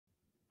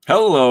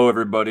Hello,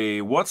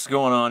 everybody. What's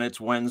going on? It's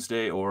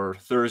Wednesday or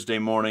Thursday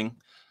morning.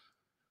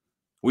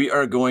 We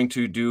are going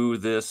to do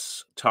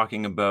this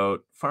talking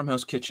about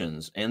farmhouse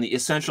kitchens and the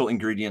essential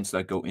ingredients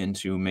that go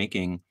into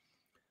making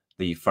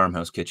the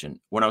farmhouse kitchen.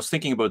 When I was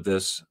thinking about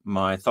this,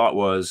 my thought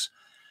was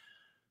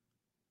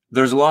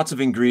there's lots of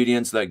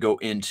ingredients that go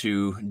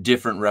into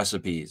different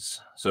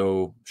recipes.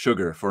 So,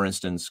 sugar, for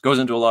instance, goes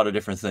into a lot of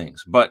different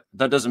things, but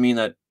that doesn't mean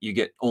that you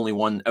get only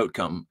one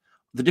outcome.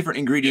 The different Get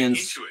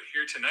ingredients. into it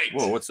here tonight.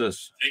 Whoa, what's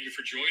this? Thank you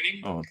for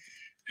joining Oh,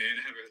 and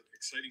have an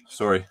exciting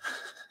sorry.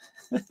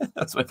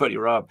 That's my buddy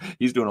Rob.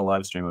 He's doing a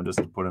live stream. I'm just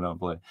putting it on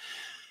play.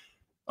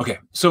 Okay,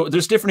 so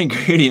there's different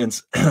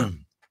ingredients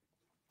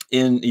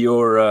in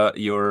your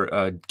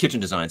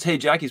kitchen designs. Hey,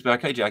 Jackie's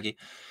back. Hey, Jackie.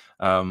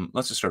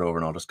 Let's just start over,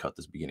 and I'll just cut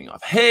this beginning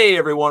off. Hey,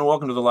 everyone.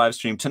 Welcome to the live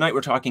stream. Tonight,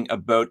 we're talking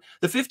about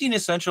the 15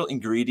 essential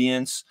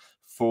ingredients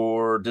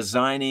for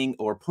designing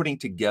or putting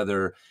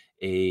together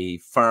a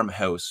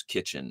farmhouse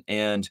kitchen.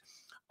 And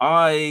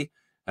I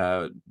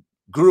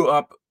grew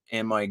up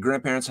and my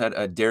grandparents had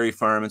a dairy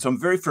farm, and so I'm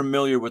very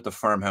familiar with the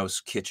farmhouse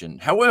kitchen.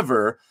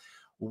 However,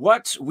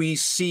 what we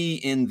see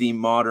in the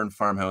modern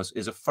farmhouse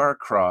is a far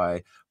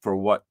cry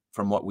from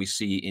what we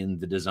see in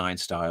the design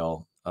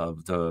style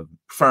of the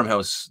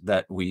farmhouse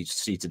that we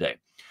see today.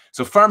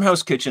 So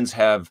farmhouse kitchens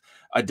have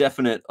a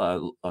definite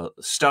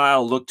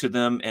style look to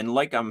them, and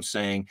like I'm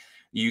saying,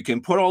 you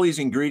can put all these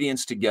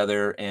ingredients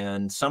together,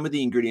 and some of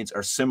the ingredients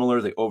are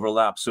similar, they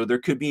overlap. So there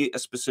could be a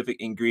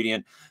specific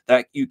ingredient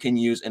that you can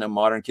use in a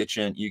modern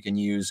kitchen, you can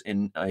use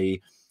in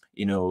a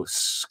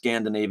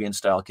Scandinavian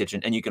style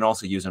kitchen, and you can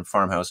also use in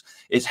farmhouse.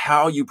 It's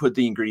how you put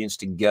the ingredients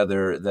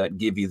together that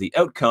give you the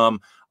outcome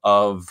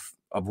of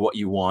what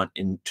you want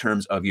in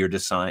terms of your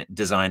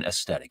design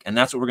aesthetic. And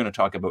that's what we're going to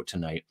talk about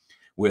tonight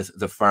with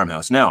the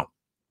farmhouse. Now,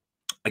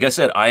 like I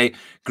said, I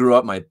grew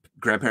up, my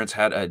grandparents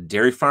had a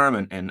dairy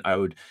farm, and I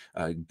would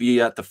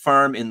be at the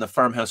farm in the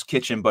farmhouse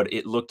kitchen, but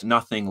it looked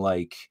nothing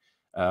like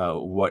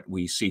what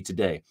we see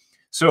today.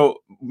 So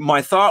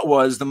my thought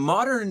was the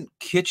modern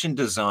kitchen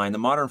design, the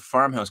modern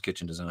farmhouse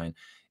kitchen design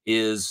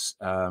is,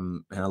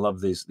 and I love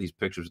these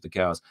pictures of the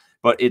cows,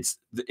 but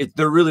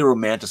they're really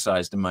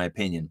romanticized in my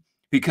opinion,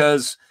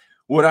 because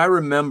what I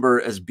remember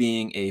as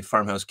being a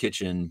farmhouse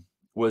kitchen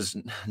was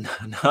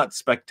not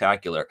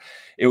spectacular.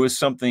 It was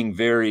something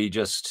very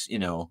just,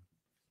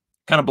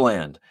 kind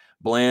of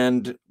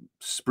bland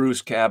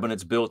spruce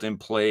cabinets built in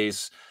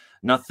place,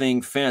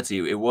 nothing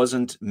fancy. It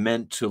wasn't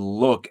meant to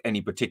look any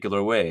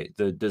particular way.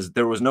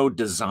 There was no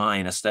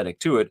design aesthetic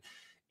to it.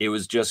 It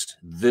was just,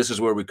 this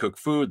is where we cook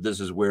food. This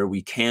is where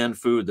we can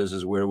food. This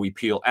is where we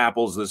peel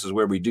apples. This is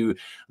where we do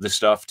the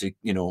stuff to,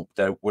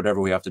 that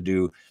whatever we have to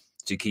do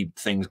to keep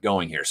things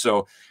going here.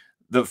 So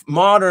the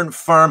modern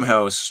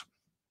farmhouse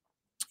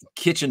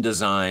kitchen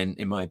design,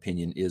 in my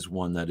opinion, is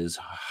one that is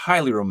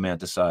highly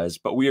romanticized,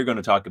 but we are going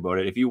to talk about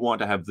it. If you want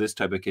to have this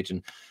type of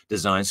kitchen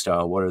design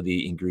style, what are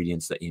the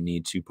ingredients that you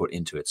need to put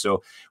into it?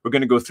 So we're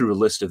going to go through a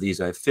list of these.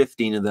 I have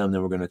 15 of them.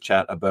 Then we're going to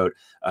chat about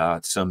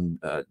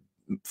some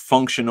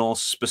functional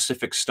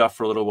specific stuff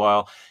for a little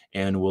while,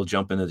 and we'll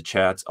jump into the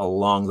chats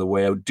along the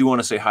way. I do want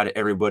to say hi to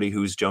everybody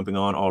who's jumping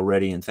on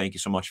already, and thank you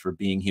so much for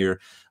being here.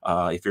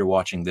 If you're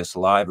watching this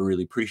live, I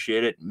really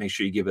appreciate it. Make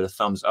sure you give it a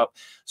thumbs up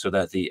so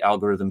that the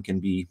algorithm can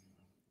be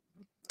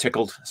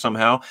tickled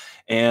somehow,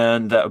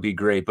 and that would be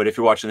great. But if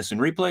you're watching this in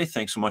replay,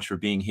 thanks so much for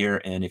being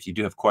here, and if you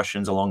do have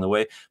questions along the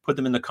way, put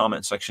them in the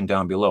comment section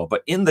down below.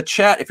 But in the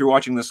chat, if you're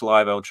watching this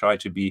live, I'll try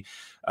to be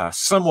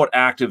somewhat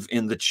active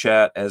in the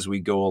chat as we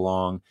go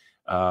along.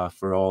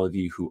 For all of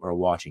you who are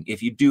watching,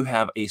 if you do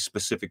have a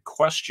specific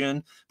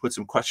question, put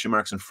some question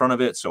marks in front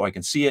of it so I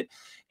can see it,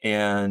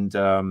 and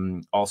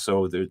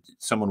also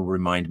someone will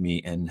remind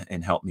me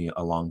and help me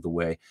along the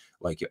way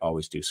like you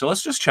always do. So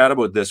let's just chat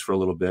about this for a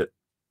little bit,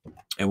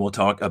 and we'll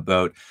talk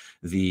about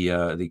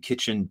the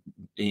kitchen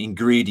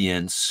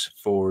ingredients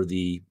for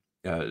the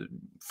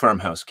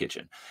farmhouse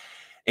kitchen.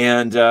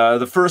 And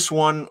the first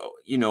one,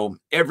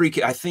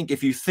 I think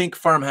if you think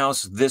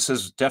farmhouse, this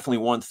is definitely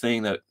one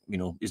thing that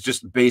is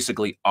just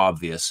basically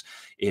obvious.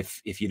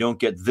 If you don't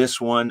get this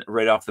one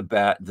right off the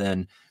bat,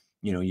 then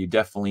you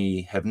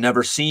definitely have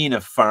never seen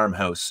a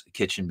farmhouse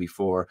kitchen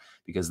before,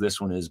 because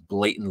this one is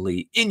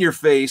blatantly in your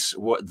face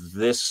what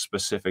this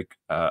specific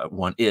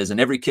one is. And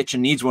every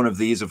kitchen needs one of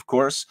these, of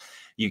course.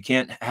 You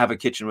can't have a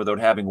kitchen without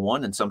having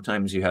one, and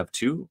sometimes you have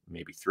two,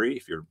 maybe three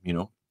if you're,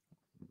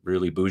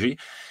 really bougie.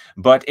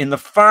 But in the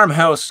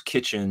farmhouse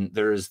kitchen,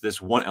 there is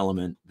this one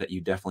element that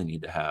you definitely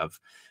need to have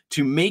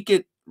to make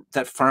it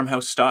that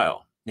farmhouse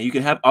style. Now, you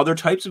can have other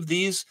types of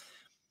these,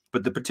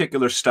 but the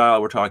particular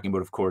style we're talking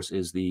about, of course,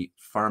 is the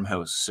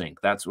farmhouse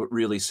sink. That's what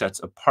really sets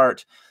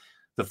apart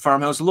the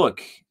farmhouse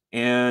look.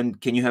 And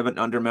can you have an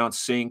undermount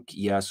sink?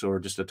 Yes. Or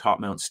just a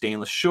top mount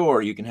stainless?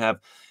 Sure. You can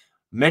have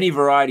many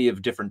variety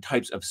of different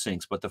types of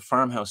sinks, but the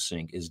farmhouse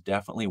sink is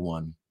definitely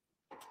one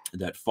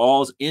that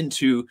falls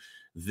into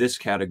this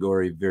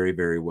category very,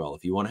 very well.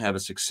 If you want to have a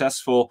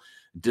successful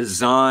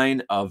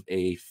design of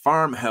a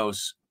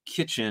farmhouse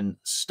kitchen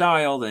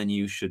style, then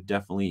you should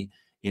definitely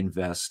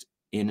invest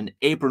in an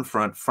apron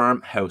front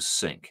farmhouse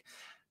sink.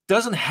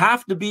 Doesn't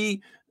have to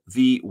be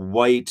the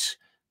white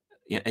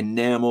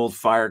enameled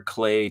fire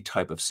clay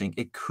type of sink.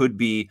 It could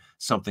be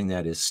something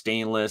that is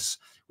stainless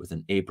with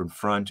an apron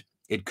front.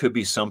 It could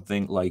be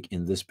something like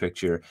in this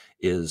picture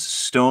is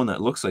stone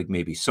that looks like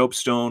maybe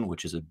soapstone,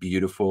 which is a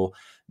beautiful,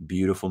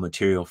 beautiful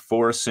material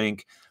for a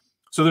sink.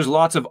 So there's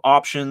lots of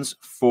options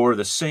for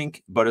the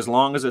sink, but as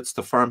long as it's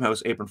the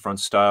farmhouse apron front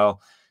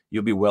style,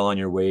 you'll be well on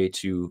your way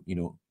to,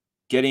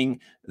 getting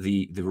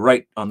the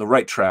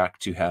right track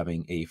to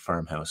having a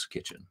farmhouse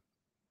kitchen.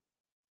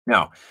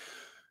 Now,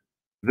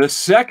 the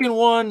second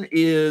one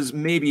is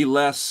maybe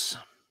less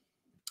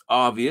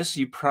obvious.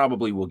 You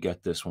probably will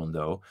get this one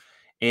though.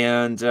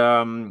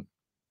 And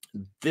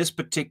this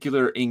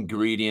particular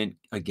ingredient,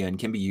 again,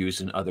 can be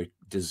used in other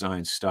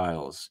design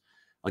styles.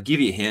 I'll give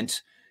you a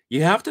hint.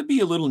 You have to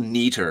be a little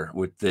neater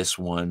with this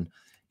one.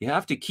 You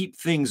have to keep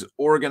things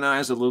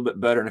organized a little bit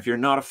better. And if you're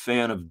not a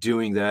fan of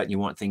doing that, and you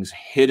want things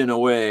hidden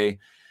away,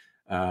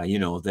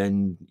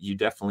 then you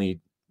definitely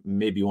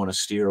maybe want to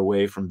steer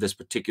away from this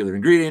particular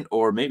ingredient,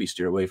 or maybe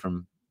steer away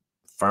from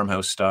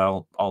farmhouse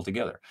style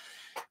altogether.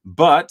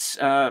 But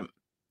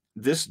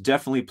this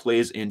definitely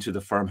plays into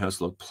the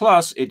farmhouse look.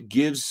 Plus, it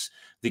gives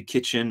the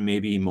kitchen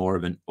maybe more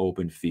of an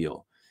open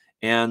feel.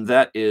 And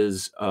that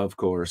is, of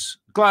course,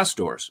 glass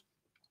doors.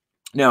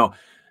 Now,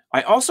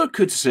 I also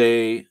could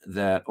say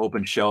that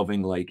open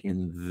shelving, like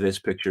in this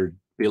picture,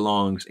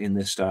 belongs in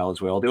this style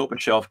as well. The open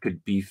shelf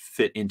could be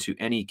fit into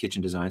any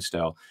kitchen design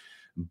style,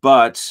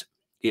 but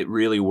it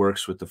really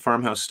works with the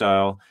farmhouse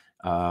style.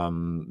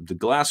 The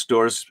glass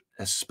doors,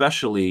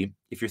 especially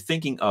if you're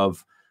thinking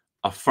of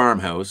a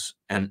farmhouse,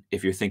 and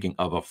if you're thinking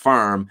of a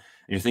farm,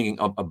 and you're thinking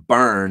of a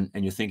barn,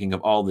 and you're thinking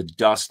of all the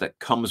dust that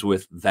comes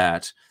with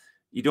that,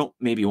 you don't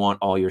maybe want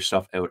all your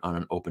stuff out on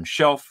an open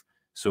shelf.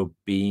 So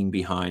being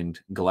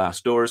behind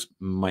glass doors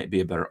might be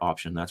a better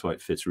option. That's why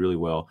it fits really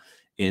well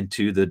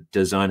into the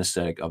design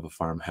aesthetic of a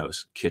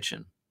farmhouse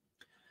kitchen.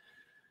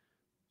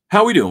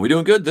 How are we doing? We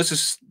doing good? This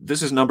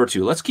is number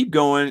 2. Let's keep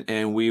going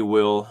and we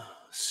will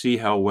see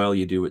how well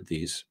you do with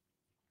these.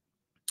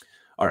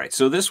 All right,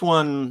 so this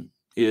one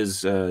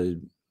is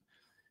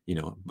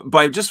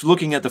by just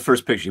looking at the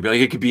first picture, you'd be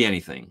like, it could be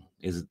anything.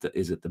 Is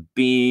it the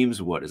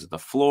beams? What is it? The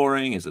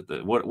flooring? Is it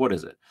what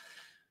is it?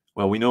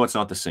 Well, we know it's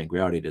not the sink. We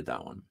already did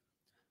that one.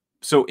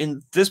 So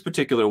in this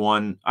particular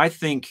one,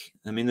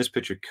 this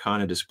picture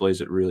kind of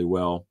displays it really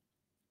well.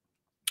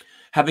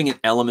 Having an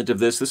element of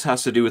this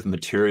has to do with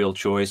material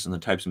choice and the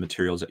types of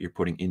materials that you're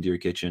putting into your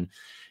kitchen.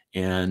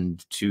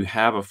 And to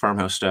have a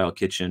farmhouse style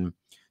kitchen,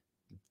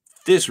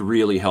 this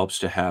really helps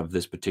to have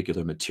this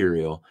particular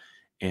material.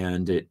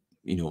 And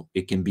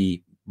it can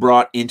be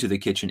brought into the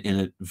kitchen in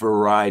a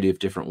variety of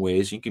different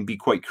ways. You can be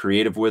quite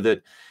creative with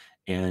it,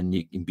 and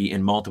you can be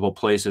in multiple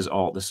places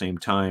all at the same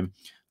time.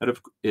 That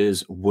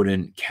is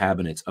wooden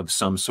cabinets of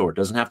some sort.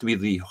 Doesn't have to be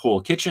the whole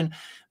kitchen,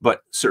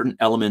 but certain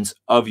elements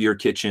of your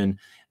kitchen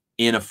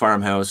in a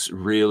farmhouse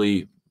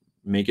really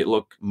make it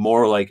look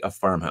more like a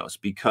farmhouse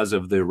because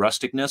of the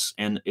rusticness.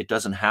 And it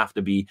doesn't have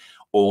to be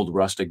old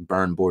rustic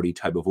barn boardy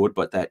type of wood,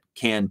 but that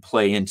can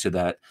play into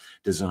that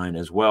design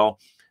as well.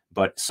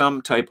 But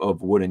some type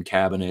of wooden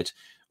cabinet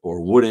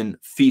or wooden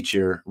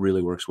feature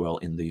really works well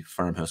in the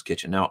farmhouse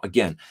kitchen. Now,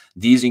 again,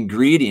 these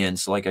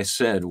ingredients, like I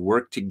said,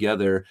 work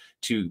together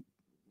to,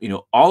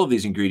 all of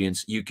these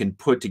ingredients you can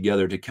put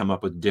together to come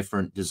up with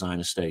different design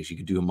aesthetics. You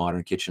could do a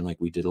modern kitchen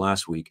like we did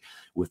last week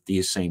with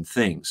these same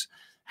things.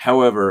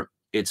 However,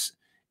 it's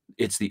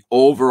the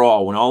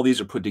overall, when all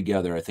these are put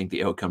together, I think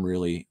the outcome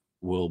really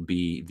will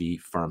be the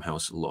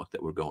farmhouse look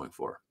that we're going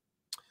for.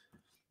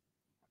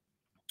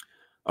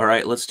 All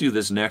right, let's do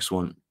this next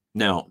one.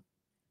 Now,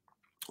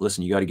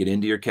 listen, you got to get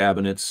into your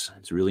cabinets.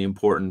 It's really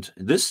important.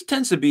 This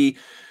tends to be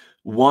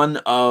one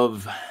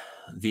of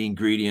the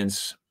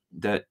ingredients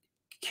that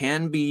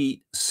can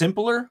be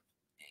simpler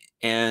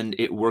and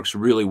it works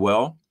really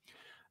well.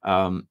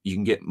 You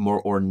can get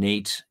more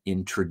ornate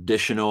in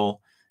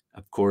traditional.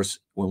 Of course,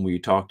 when we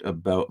talked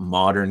about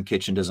modern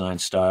kitchen design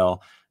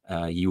style,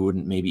 you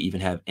wouldn't maybe even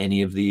have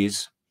any of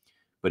these.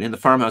 But in the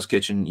farmhouse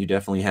kitchen, you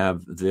definitely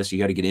have this. You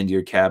got to get into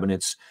your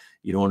cabinets.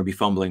 You don't want to be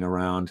fumbling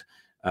around,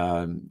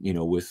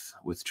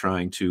 with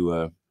trying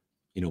to,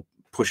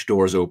 push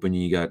doors open.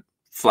 You got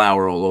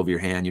flour all over your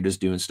hand. You're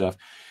just doing stuff,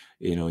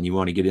 and you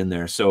want to get in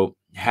there. So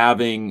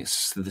having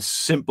this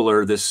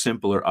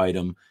simpler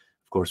item,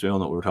 of course, we all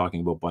know what we're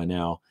talking about by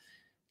now,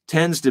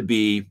 tends to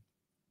be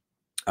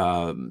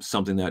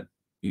something that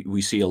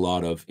we see a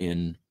lot of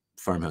in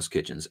farmhouse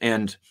kitchens.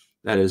 And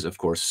that is, of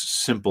course,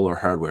 simpler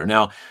hardware.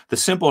 Now, the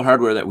simple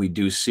hardware that we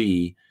do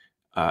see,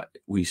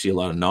 we see a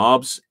lot of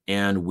knobs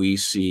and we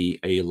see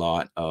a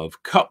lot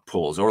of cup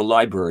pulls or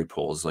library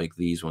pulls like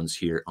these ones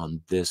here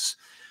on this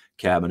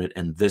cabinet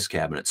and this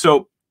cabinet.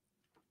 So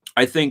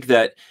I think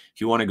that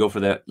if you want to go for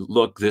that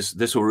look,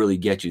 this will really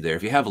get you there.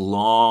 If you have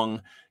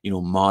long,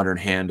 modern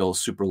handles,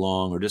 super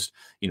long, or just,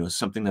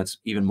 something that's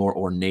even more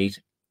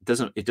ornate,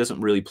 it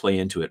doesn't really play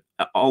into it.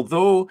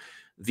 Although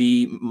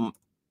the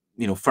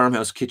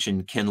farmhouse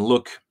kitchen can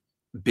look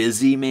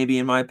busy, maybe,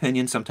 in my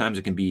opinion. Sometimes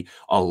it can be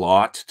a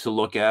lot to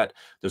look at.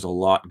 There's a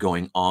lot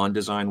going on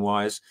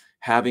design-wise.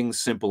 Having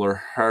simpler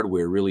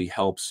hardware really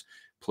helps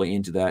play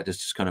into that,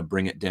 just kind of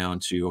bring it down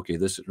to, okay,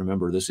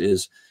 remember,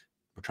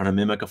 we're trying to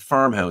mimic a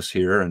farmhouse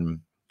here, and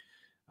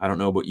I don't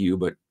know about you,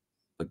 but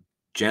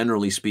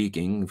generally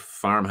speaking,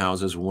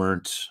 farmhouses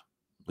weren't,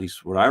 at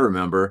least what I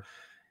remember,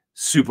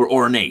 super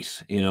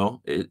ornate.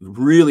 It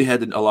really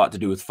had a lot to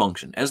do with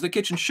function, as the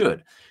kitchen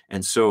should.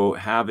 And so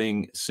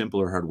having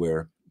simpler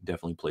hardware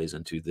definitely plays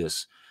into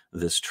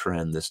this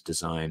trend, this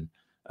design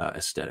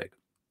aesthetic.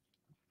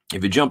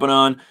 If you're jumping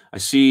on, I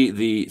see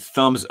the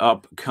thumbs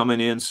up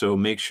coming in, so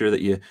make sure that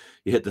you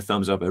hit the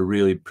thumbs up. I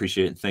really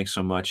appreciate it. Thanks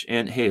so much.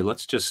 And hey,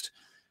 let's just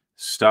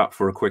stop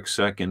for a quick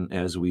second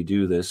as we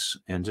do this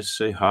and just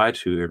say hi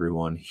to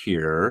everyone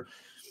here.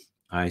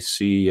 I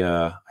see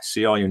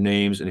all your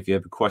names, and if you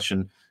have a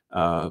question,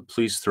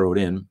 please throw it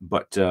in.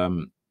 But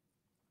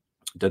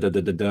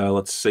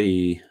let's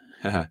see.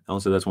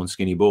 Also, that's one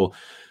skinny bull.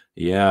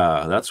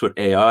 Yeah, that's what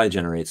AI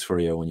generates for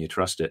you when you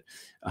trust it.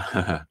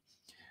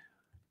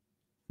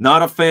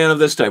 Not a fan of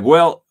this type.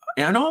 Well,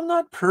 I know I'm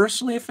not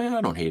personally a fan.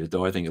 I don't hate it,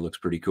 though. I think it looks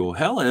pretty cool.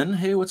 Helen,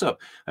 hey, what's up?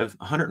 I have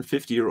a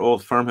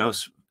 150-year-old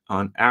farmhouse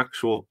on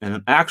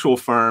an actual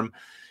farm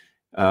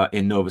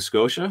in Nova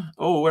Scotia.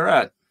 Oh, where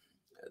at?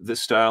 This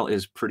style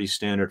is pretty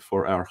standard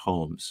for our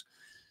homes.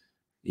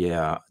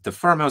 Yeah, the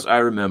farmhouse I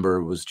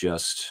remember was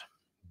just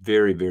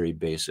very, very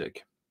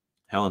basic.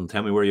 Helen,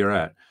 tell me where you're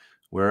at.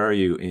 Where are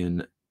you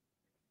in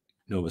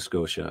Nova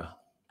Scotia?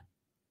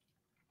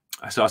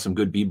 I saw some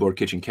good beadboard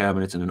kitchen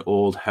cabinets in an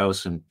old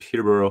house in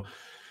Peterborough.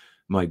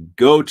 My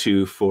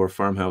go-to for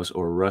farmhouse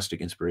or rustic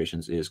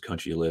inspirations is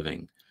Country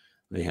Living.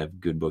 They have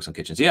good books on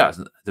kitchens. Yeah,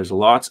 there's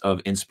lots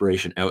of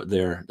inspiration out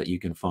there that you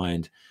can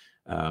find.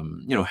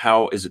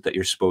 How is it that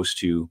you're supposed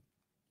to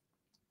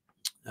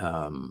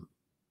oh,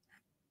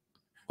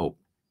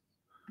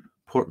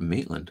 Port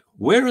Maitland.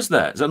 Where is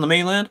that? Is that on the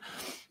mainland?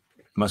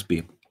 Must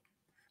be.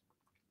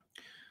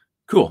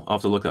 Cool. I'll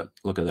have to look at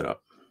that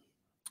up.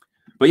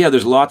 But yeah,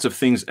 there's lots of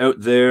things out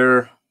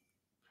there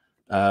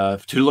to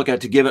look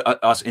at to give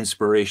us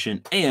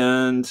inspiration,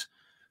 and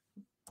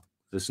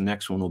this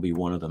next one will be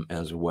one of them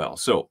as well.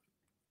 So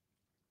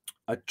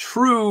a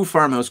true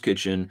farmhouse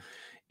kitchen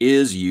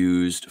is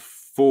used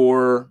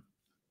for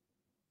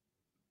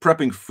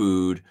prepping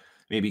food,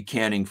 maybe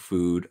canning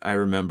food. I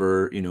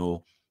remember,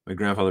 my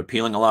grandfather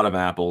peeling a lot of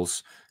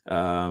apples.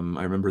 I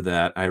remember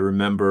that. I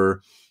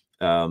remember,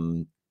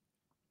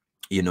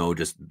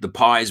 just the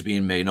pies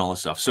being made and all this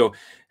stuff. So,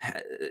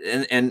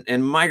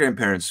 and my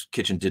grandparents'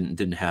 kitchen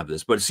didn't have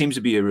this, but it seems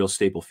to be a real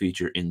staple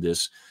feature in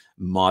this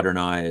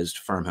modernized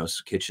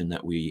farmhouse kitchen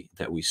that we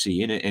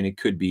see, and it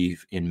could be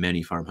in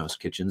many farmhouse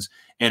kitchens,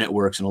 and it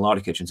works in a lot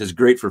of kitchens. It's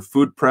great for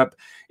food prep.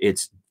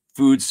 It's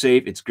food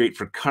safe. It's great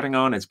for cutting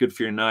on. It's good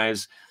for your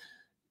knives.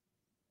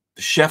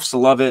 Chefs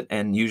love it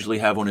and usually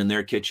have one in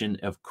their kitchen.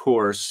 Of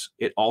course,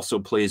 it also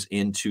plays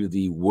into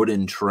the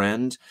wooden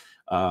trend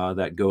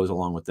that goes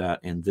along with that.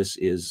 And this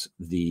is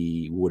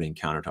the wooden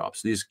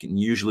countertops. These can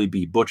usually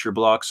be butcher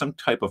block, some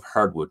type of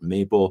hardwood,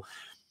 maple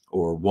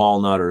or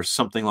walnut or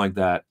something like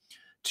that,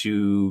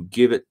 to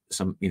give it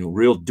some,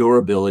 real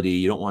durability.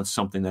 You don't want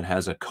something that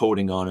has a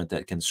coating on it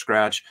that can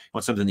scratch. You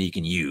want something that you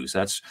can use.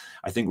 That's,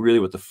 I think, really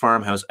what the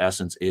farmhouse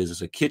essence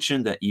is a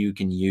kitchen that you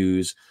can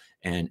use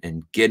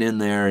and get in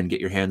there and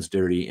get your hands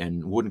dirty.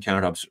 And wooden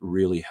countertops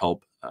really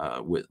help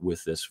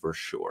with this for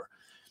sure.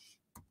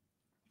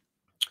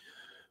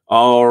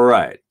 All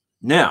right.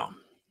 Now,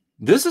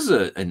 this is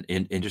an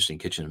interesting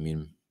kitchen. I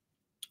mean,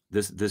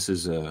 this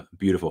is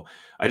beautiful.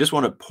 I just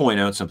want to point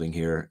out something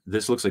here.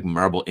 This looks like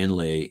marble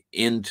inlay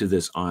into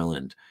this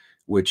island,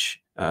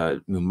 which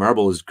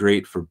marble is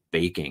great for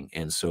baking,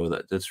 and so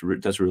that's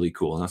really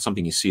cool. And that's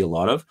something you see a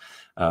lot of.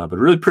 But a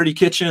really pretty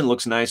kitchen,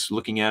 looks nice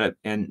looking at it.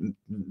 And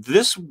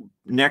this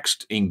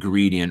next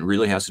ingredient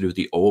really has to do with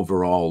the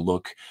overall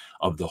look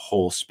of the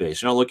whole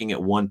space. You're not looking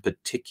at one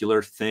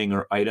particular thing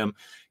or item,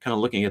 kind of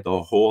looking at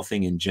the whole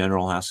thing in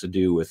general. Has to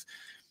do with,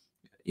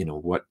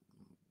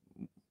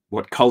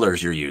 what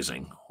colors you're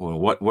using, or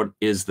what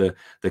is the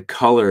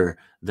color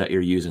that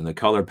you're using, the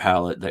color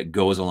palette that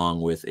goes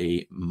along with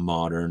a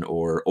modern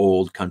or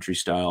old country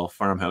style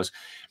farmhouse.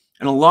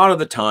 And a lot of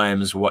the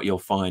times what you'll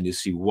find is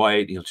see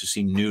white, you'll just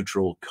see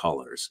neutral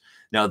colors.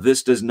 Now,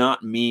 this does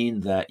not mean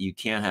that you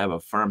can't have a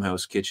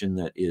farmhouse kitchen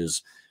that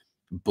is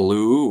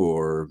blue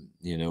or,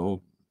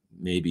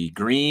 maybe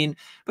green,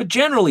 but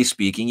generally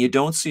speaking, you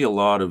don't see a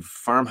lot of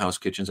farmhouse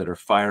kitchens that are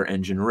fire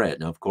engine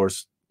red. Now, of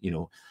course,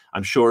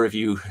 I'm sure if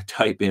you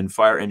type in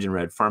fire engine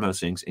red farmhouse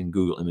sinks in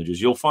Google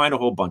Images, you'll find a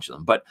whole bunch of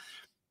them. But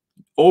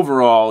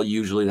overall,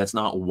 usually that's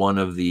not one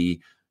of the,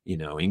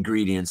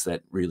 ingredients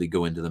that really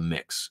go into the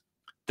mix.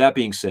 That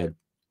being said,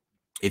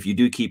 if you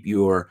do keep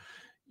your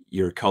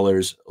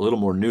colors a little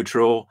more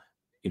neutral,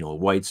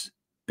 whites,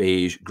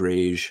 beige,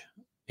 grayish,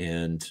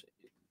 and,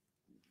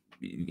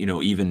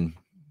 even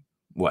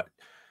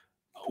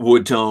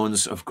wood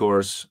tones, of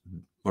course.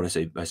 What I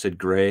say? I said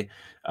gray.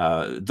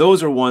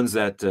 Those are ones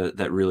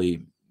that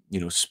really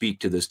speak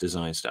to this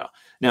design style.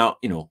 Now,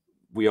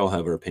 we all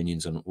have our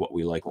opinions on what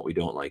we like, what we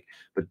don't like,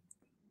 but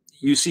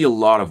you see a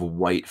lot of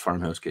white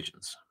farmhouse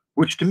kitchens,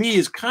 which to me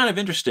is kind of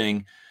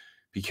interesting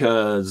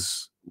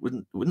because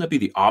wouldn't that be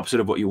the opposite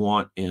of what you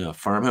want in a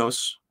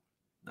farmhouse?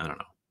 I don't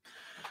know.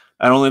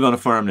 I don't live on a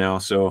farm now,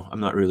 so I'm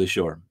not really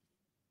sure.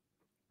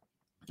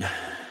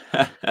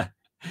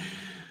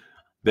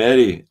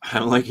 Betty,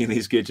 I'm liking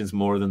these kitchens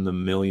more than the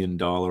 $1 million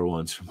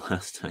ones from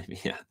last time.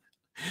 Yeah,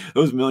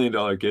 those $1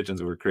 million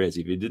kitchens were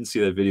crazy. If you didn't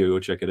see that video, go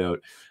check it out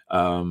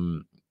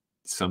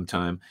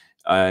sometime.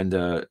 And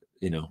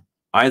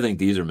I think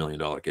these are $1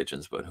 million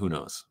kitchens, but who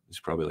knows? It's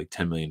probably like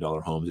 $10 million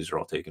homes these are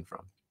all taken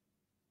from.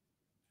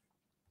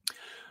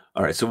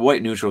 All right, so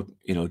white neutral,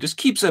 just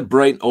keeps a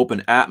bright,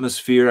 open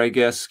atmosphere, I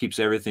guess, keeps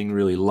everything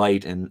really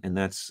light, and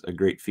that's a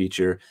great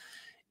feature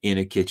in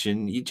a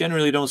kitchen. You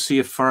generally don't see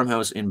a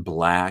farmhouse in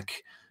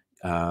black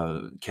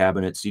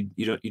cabinets.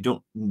 You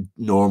don't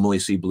normally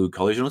see blue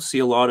colors. You don't see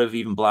a lot of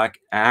even black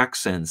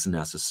accents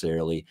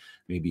necessarily,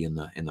 maybe in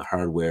the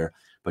hardware,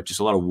 but just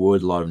a lot of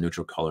wood, a lot of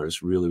neutral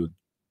colors really would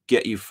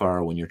get you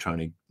far when you're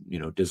trying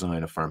to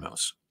design a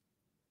farmhouse.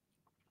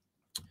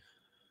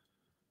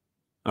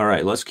 All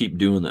right, let's keep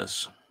doing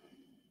this.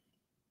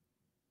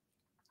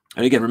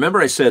 And again, remember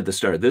I said at the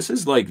start, this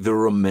is like the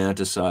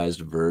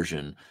romanticized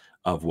version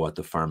of what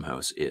the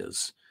farmhouse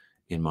is,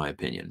 in my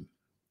opinion.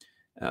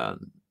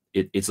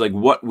 It's like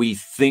what we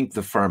think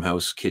the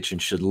farmhouse kitchen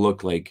should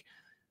look like,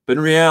 but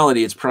in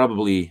reality, it's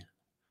probably,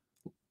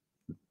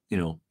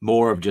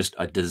 more of just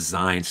a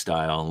design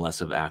style and less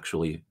of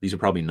actually, these are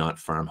probably not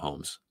farm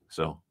homes.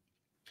 So,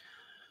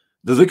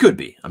 though they could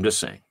be, I'm just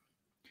saying.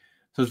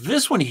 So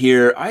this one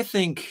here, I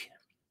think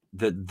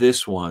that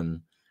this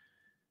one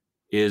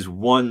is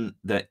one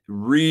that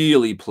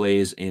really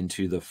plays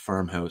into the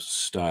farmhouse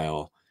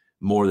style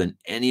more than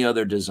any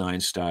other design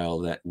style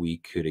that we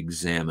could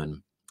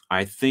examine.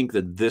 I think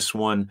that this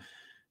one,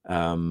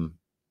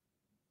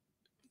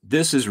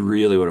 this is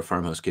really what a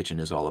farmhouse kitchen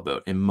is all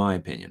about, in my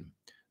opinion.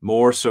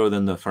 More so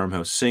than the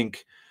farmhouse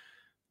sink,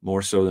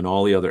 more so than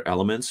all the other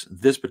elements.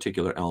 This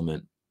particular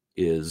element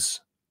is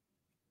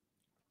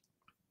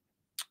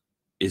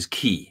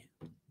key,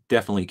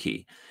 definitely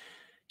key.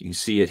 You can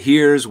see it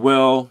here as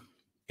well.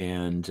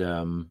 And,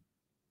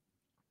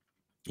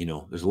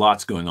 there's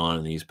lots going on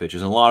in these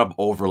pictures and a lot of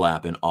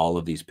overlap in all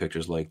of these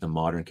pictures, like the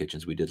modern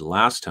kitchens we did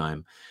last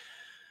time.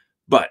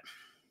 But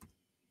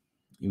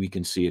we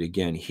can see it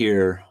again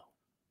here.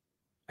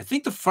 I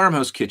think the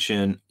farmhouse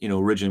kitchen,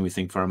 originally we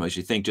think farmhouse,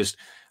 you think just,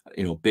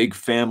 big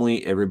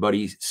family,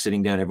 everybody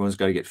sitting down, everyone's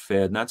got to get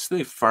fed. And that's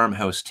the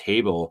farmhouse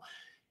table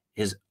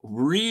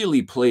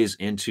really plays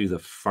into the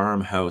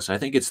farmhouse. I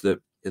think it's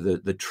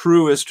the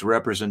truest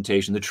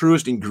representation, the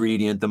truest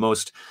ingredient, the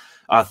most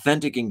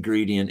authentic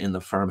ingredient in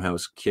the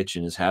farmhouse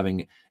kitchen is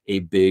having a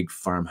big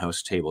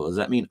farmhouse table. Does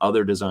that mean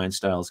other design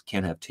styles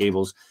can't have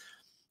tables?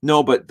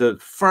 No, but the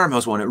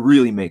farmhouse one, it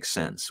really makes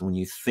sense when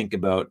you think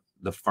about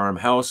the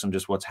farmhouse and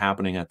just what's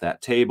happening at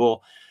that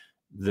table.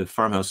 The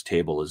farmhouse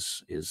table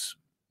is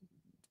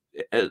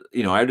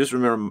I just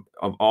remember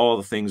of all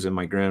the things in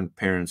my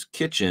grandparents'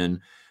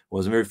 kitchen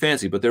wasn't very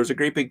fancy, but there was a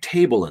great big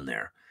table in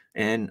there.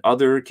 And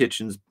other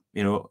kitchens,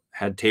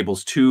 had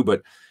tables too,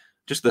 but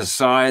just the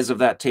size of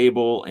that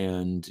table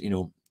and,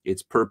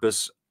 its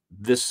purpose,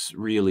 this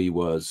really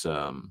was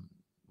an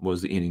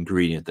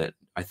ingredient that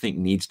I think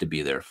needs to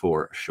be there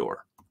for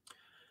sure.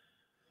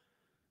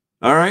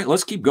 All right,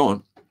 let's keep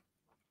going.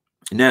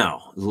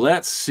 Now,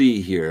 let's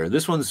see here.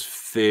 This one's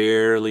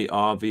fairly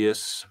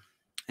obvious.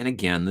 And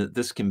again,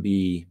 this can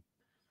be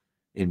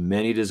in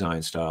many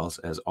design styles,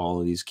 as all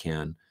of these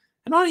can.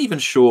 I'm not even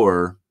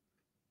sure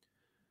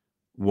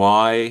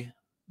why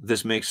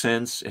this makes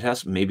sense. It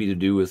has maybe to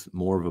do with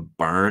more of a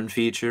barn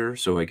feature,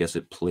 so I guess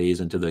it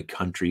plays into the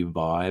country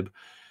vibe.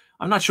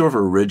 I'm not sure if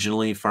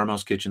originally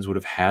farmhouse kitchens would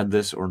have had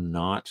this or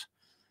not,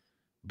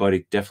 but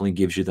it definitely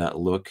gives you that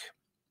look.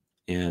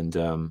 And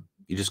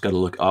you just got to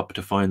look up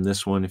to find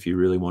this one if you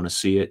really want to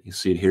see it. You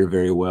see it here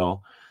very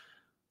well.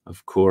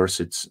 Of course,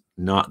 it's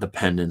not the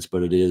pendants,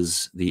 but it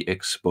is the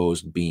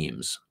exposed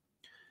beams.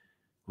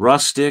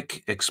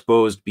 Rustic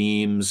exposed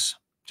beams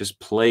just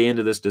play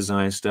into this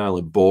design style.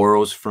 It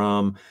borrows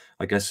from,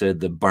 like I said,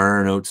 the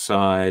barn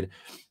outside,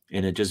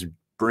 and it just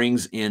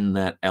brings in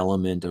that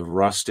element of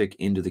rustic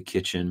into the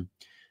kitchen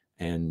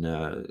and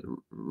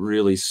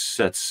really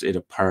sets it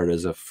apart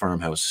as a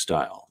farmhouse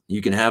style.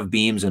 You can have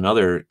beams in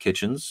other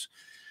kitchens,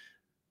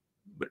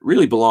 but it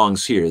really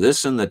belongs here.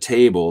 This and the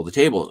table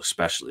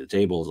especially, the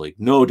table is like,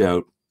 no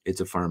doubt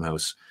it's a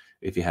farmhouse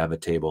if you have a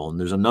table. And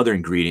there's another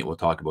ingredient we'll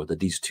talk about that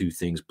these two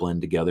things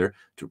blend together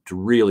to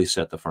really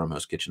set the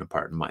farmhouse kitchen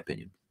apart, in my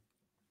opinion.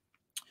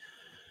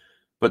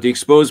 But the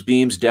exposed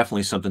beams,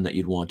 definitely something that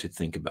you'd want to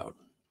think about.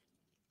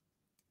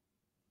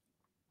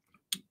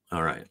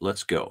 All right,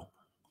 let's go.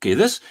 Okay,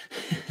 this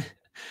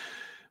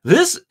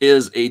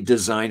is a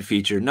design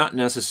feature, not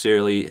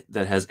necessarily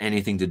that has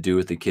anything to do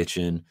with the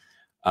kitchen,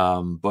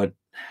 but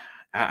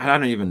I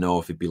don't even know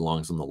if it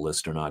belongs on the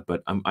list or not.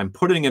 But I'm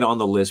putting it on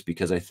the list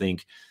because I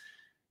think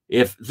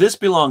If this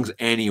belongs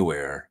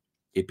anywhere,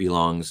 it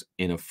belongs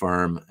in a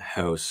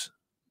farmhouse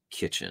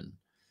kitchen.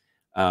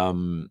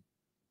 Um,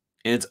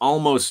 and it's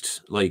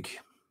almost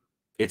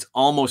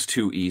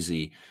too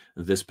easy,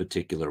 this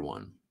particular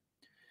one.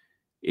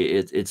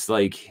 It's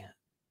like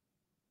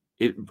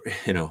it,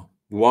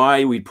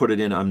 why we put it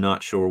in, I'm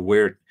not sure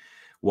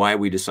why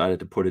we decided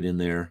to put it in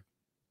there.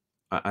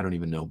 I don't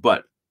even know,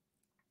 but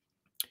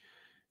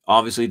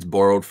obviously it's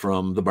borrowed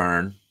from the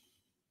barn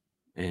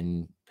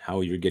and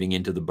how you're getting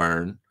into the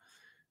barn.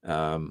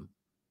 Um,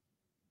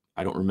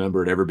 I don't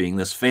remember it ever being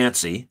this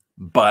fancy,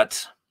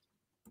 but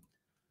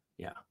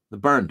yeah, the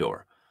barn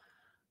door.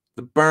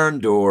 The barn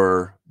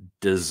door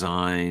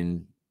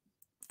design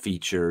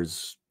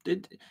features.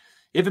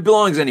 If it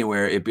belongs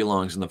anywhere, it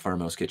belongs in the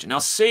farmhouse kitchen. Now,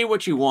 say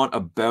what you want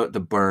about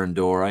the barn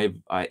door.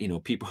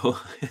 People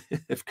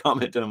have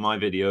commented on my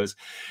videos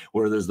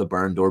where there's the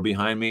barn door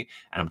behind me,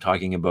 and I'm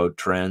talking about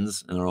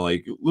trends, and they're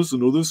like, "Listen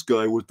to this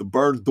guy with the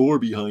barn door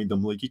behind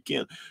him. Like, he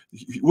can't.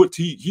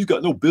 He's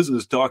got no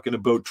business talking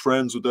about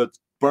trends with that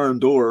barn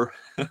door."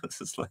 It's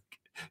just like,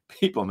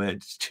 people,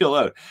 man, just chill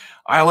out.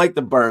 I like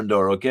the barn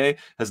door. Okay,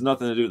 has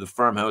nothing to do with the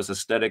farmhouse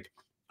aesthetic.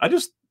 I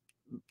just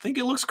think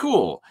it looks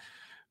cool.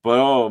 But,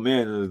 oh,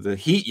 man, the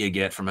heat you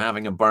get from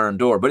having a barn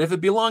door. But if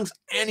it belongs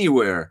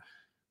anywhere,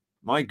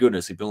 my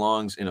goodness, it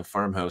belongs in a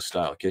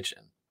farmhouse-style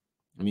kitchen.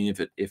 I mean,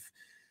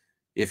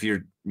 if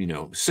you're,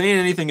 saying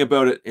anything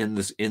about it in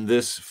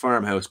this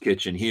farmhouse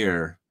kitchen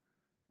here,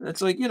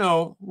 that's like,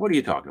 what are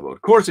you talking about?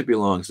 Of course it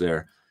belongs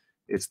there.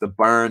 It's the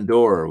barn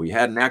door. We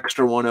had an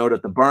extra one out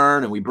at the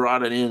barn, and we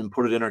brought it in and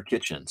put it in our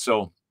kitchen.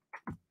 So,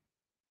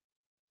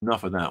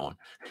 enough of that one.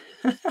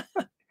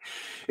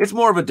 It's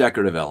more of a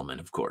decorative element,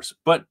 of course,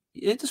 but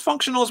it's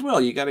functional as well.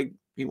 You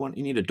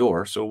need a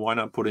door, so why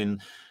not put in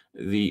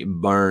the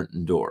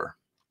barn door?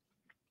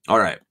 All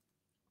right.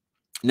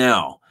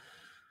 Now,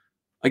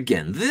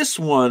 again, this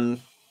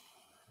one's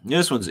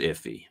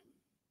iffy,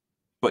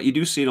 but you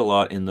do see it a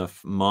lot in the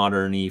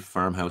modern-y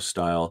farmhouse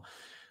style.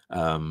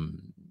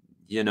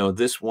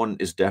 This one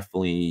is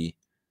definitely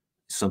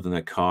something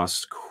that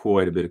costs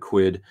quite a bit of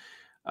quid.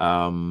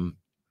 Doesn't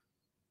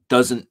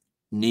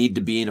need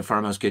to be in a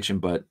farmhouse kitchen,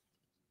 but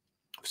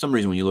for some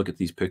reason, when you look at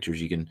these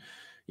pictures, you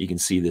can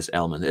see this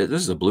element.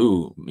 This is a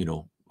blue,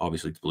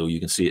 obviously it's blue. You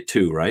can see it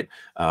too, right?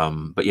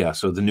 But yeah,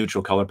 so the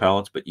neutral color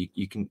palettes, but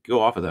you can go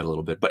off of that a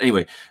little bit. But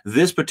anyway,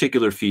 this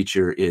particular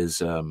feature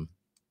is, a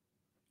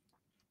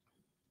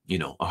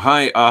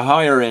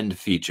higher end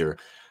feature,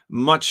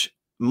 much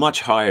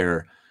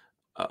higher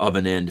of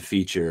an end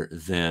feature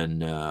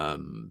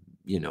than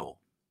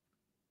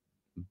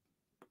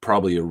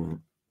probably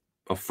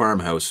a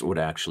farmhouse would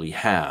actually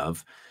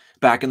have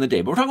back in the day.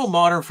 But we're talking about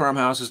modern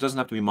farmhouses. Doesn't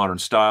have to be modern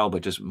style,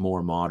 but just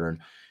more modern.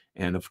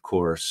 And of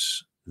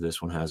course,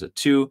 this one has it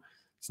too.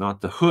 It's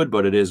not the hood,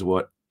 but it is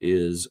what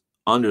is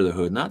under the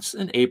hood. And that's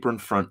an apron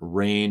front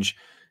range.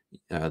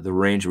 The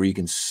range where you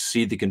can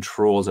see the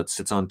controls that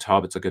sits on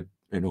top. It's like a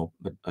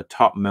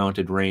top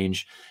mounted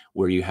range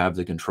where you have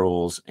the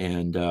controls.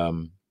 And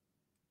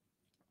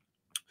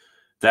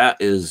that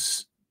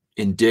is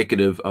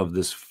indicative of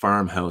this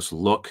farmhouse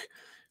look.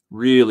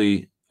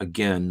 Really,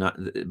 again,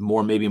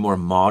 maybe more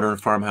modern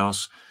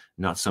farmhouse,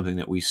 not something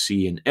that we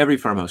see in every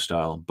farmhouse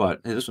style, but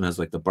hey, this one has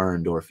like the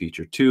barn door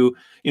feature too.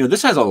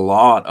 This has a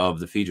lot of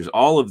the features.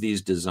 All of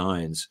these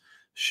designs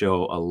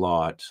show a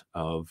lot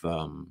of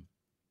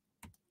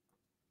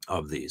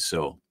these.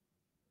 So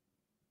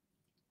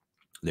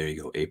there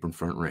you go, apron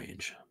front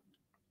range.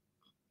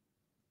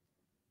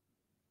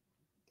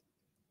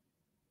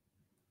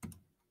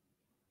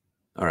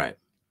 All right.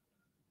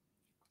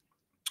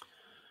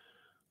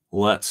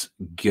 Let's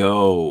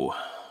go.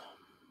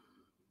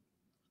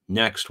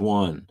 Next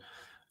one.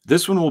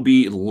 This one will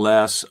be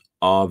less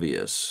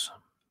obvious.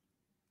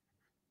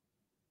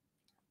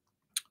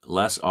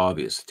 Less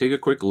obvious. Take a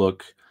quick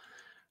look.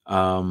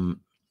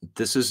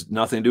 This is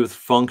nothing to do with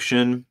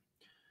function,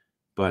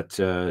 but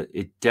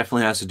it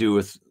definitely has to do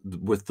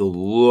with the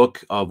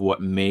look of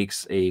what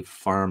makes a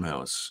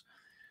farmhouse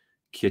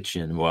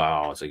kitchen.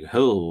 Wow, it's like,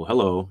 hello.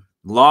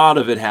 A lot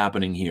of it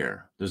happening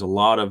here. There's a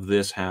lot of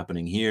this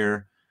happening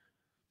here.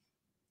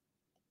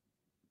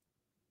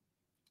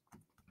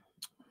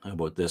 How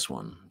about this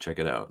one? Check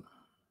it out.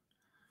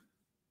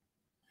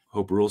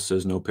 Hope Rules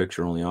says no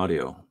picture, only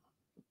audio.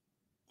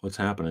 What's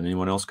happening?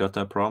 Anyone else got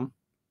that problem?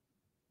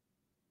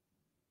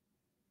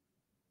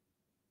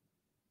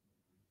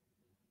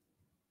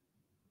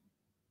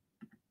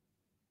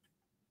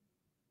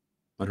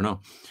 I don't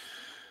know.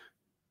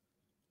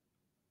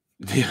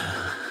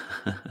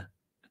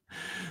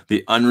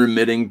 The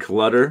unremitting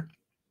clutter.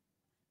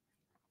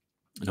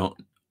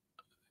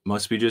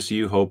 Must be just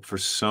you, Hope, for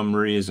some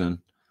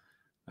reason.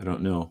 I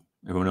don't know.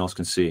 Everyone else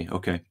can see.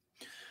 Okay.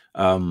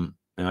 And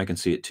I can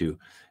see it too.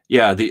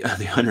 Yeah, the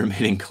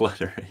unremitting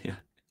clutter. Yeah.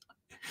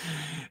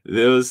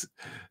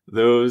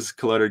 Those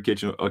cluttered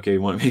kitchen. Okay,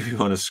 maybe you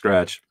want to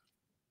scratch.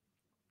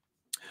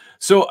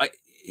 So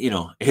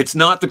it's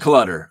not the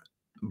clutter,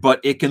 but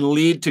it can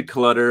lead to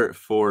clutter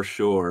for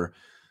sure.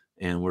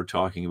 And we're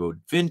talking about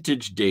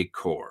vintage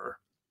decor.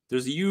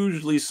 there's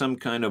usually some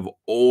kind of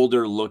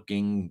older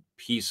looking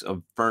piece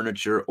of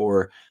furniture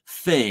or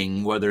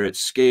thing, whether it's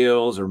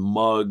scales or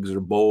mugs or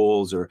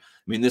bowls, or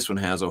I mean, this one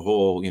has a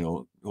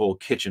whole, whole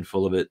kitchen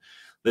full of it.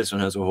 This one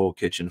has a whole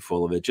kitchen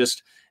full of it.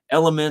 Just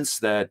elements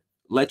that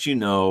let you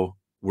know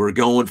we're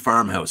going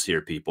farmhouse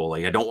here, people.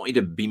 Like, I don't want you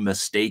to be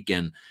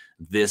mistaken.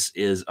 This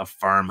is a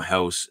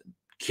farmhouse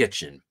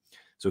kitchen.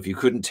 So if you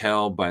couldn't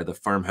tell by the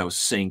farmhouse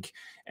sink,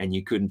 and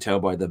you couldn't tell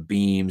by the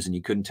beams, and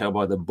you couldn't tell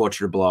by the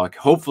butcher block,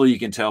 hopefully you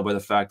can tell by the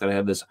fact that I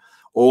have this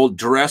old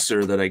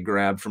dresser that I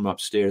grabbed from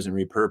upstairs and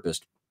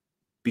repurposed,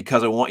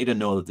 because I want you to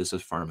know that this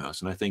is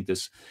farmhouse. And I think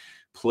this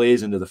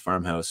plays into the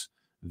farmhouse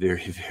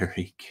very,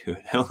 very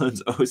good.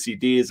 Helen's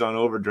OCD is on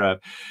overdrive.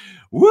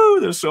 Woo,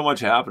 there's so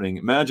much happening.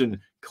 Imagine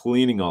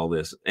cleaning all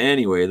this.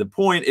 Anyway, the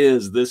point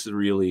is, this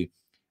really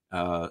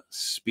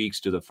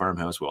speaks to the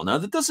farmhouse well. Now,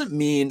 that doesn't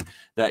mean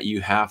that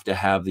you have to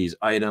have these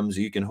items.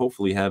 You can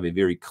hopefully have a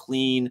very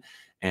clean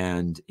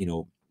and,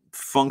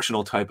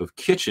 functional type of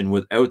kitchen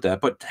without that.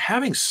 But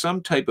having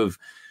some type of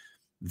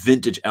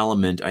vintage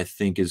element, I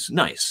think, is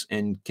nice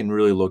and can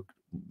really look,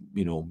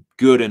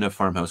 good in a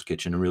farmhouse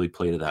kitchen and really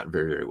play to that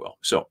very, very well.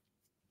 So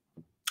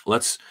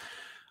let's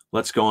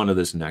go on to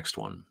this next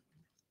one.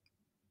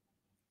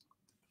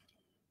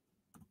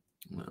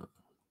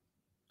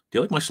 Do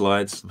you like my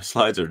slides? My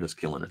slides are just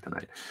killing it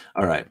tonight.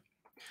 All right.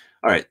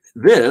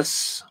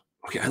 This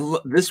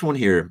one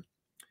here,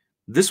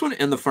 this one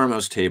and the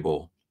farmhouse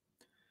table,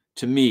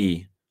 to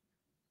me,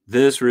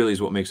 this really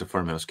is what makes a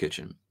farmhouse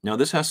kitchen. Now,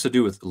 this has to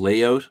do with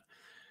layout,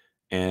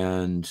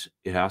 and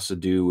it has to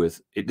do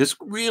with it. This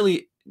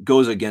really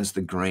goes against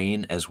the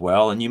grain as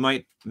well. And you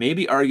might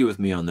maybe argue with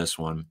me on this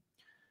one,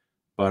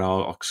 but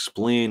I'll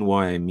explain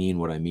why I mean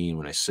what I mean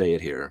when I say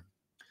it here.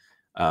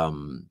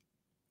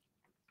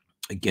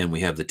 Again,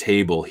 we have the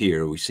table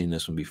here. We've seen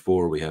this one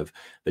before. We have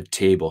the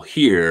table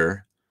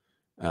here.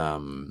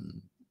 Very,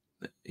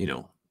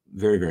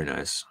 very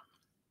nice.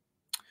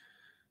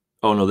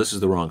 Oh, no, this is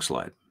the wrong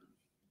slide.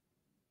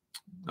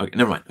 Okay,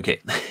 never mind.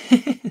 Okay.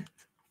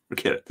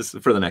 Forget it. This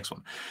is for the next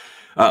one.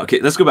 Okay,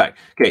 let's go back.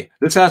 Okay,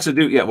 this has to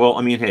do, well,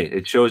 I mean, hey,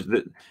 it shows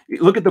that,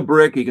 look at the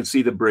brick. You can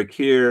see the brick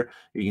here.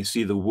 You can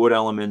see the wood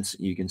elements.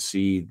 You can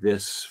see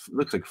this,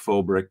 looks like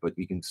faux brick, but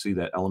you can see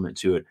that element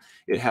to it.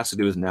 It has to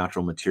do with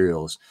natural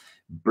materials,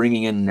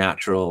 bringing in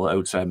natural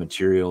outside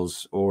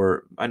materials,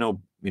 or I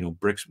know,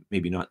 bricks,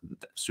 maybe not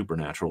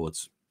supernatural.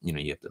 It's,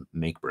 you have to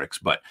make bricks,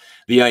 but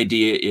the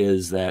idea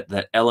is that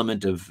that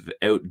element of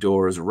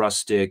outdoors,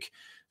 rustic,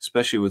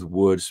 especially with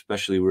wood,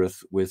 especially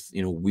with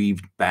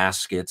weaved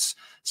baskets,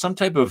 some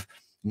type of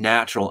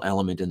natural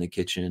element in the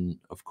kitchen,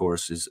 of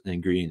course, is an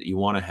ingredient that you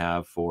want to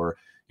have for,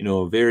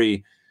 a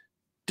very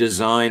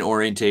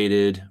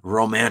design-orientated,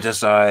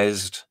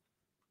 romanticized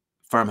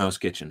farmhouse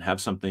kitchen. Have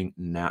something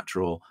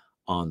natural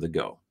on the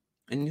go.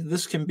 And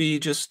this can be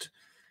just,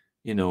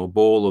 a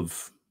bowl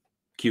of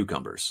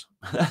cucumbers.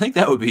 I think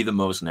that would be the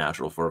most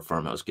natural for a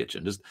farmhouse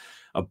kitchen. Just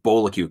a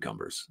bowl of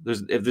cucumbers.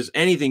 If there's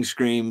anything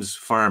screams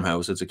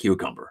farmhouse, it's a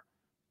cucumber.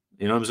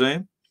 You know what I'm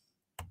saying?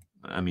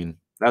 I mean,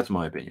 that's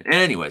my opinion.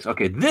 Anyways,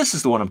 okay, this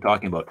is the one I'm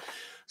talking about.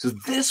 So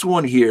this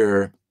one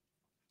here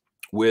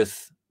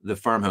with the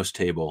farmhouse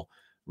table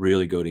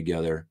really go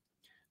together.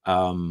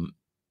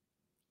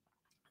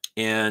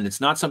 And it's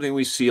not something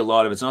we see a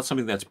lot of. It's not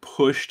something that's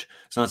pushed.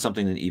 It's not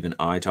something that even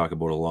I talk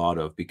about a lot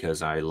of,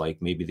 because I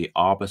like maybe the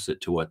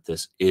opposite to what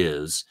this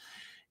is.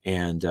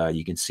 And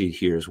you can see it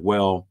here as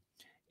well.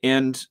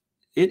 And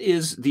it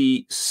is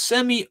the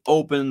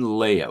semi-open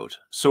layout.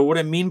 So what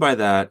I mean by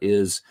that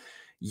is,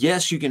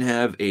 yes, you can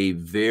have a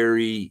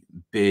very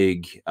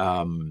big,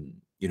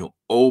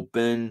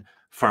 open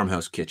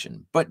farmhouse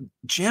kitchen. But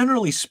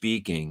generally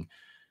speaking,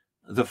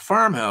 the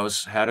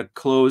farmhouse had a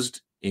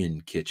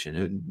closed-in kitchen.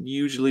 It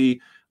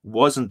usually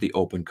wasn't the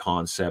open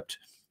concept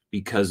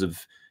because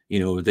of,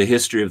 the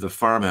history of the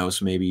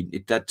farmhouse.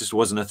 Maybe that just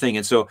wasn't a thing.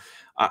 And so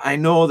I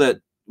know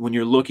that when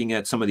you're looking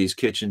at some of these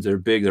kitchens, they're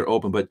big, they're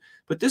open, but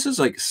this is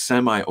like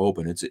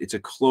semi-open. It's a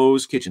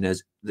closed kitchen.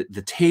 As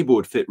the table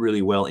would fit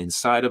really well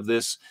inside of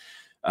this.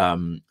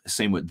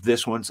 Same with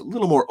this one. It's a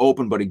little more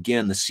open, but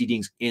again, the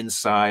seating's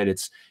inside.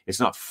 It's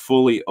not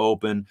fully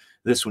open.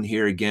 This one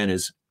here again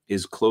is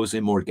closed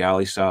in more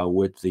galley style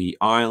with the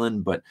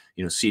island, but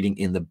seating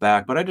in the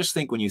back. But I just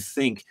think when you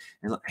think,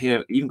 and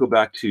even go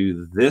back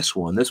to this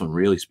one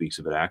really speaks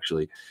of it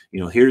actually.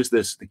 Here's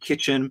the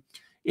kitchen.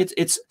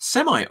 It's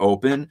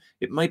semi-open.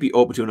 It might be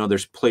open to another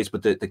place,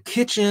 but the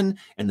kitchen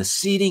and the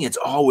seating, it's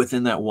all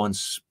within that one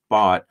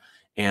spot.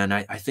 And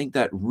I think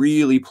that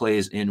really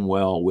plays in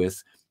well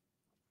with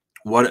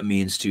what it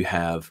means to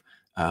have,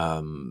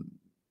 a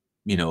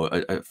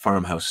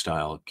farmhouse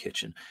style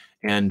kitchen.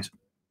 And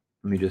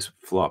let me just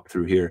flop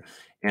through here.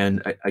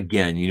 And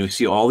again, you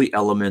see all the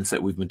elements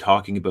that we've been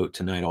talking about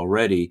tonight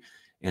already.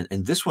 And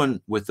this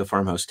one with the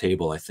farmhouse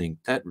table, I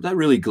think that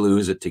really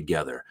glues it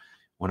together.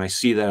 When I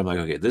see that, I'm like,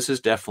 okay, this is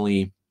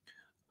definitely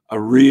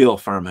a real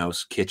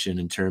farmhouse kitchen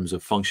in terms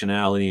of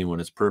functionality and what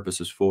its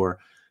purpose is for.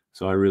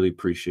 So I really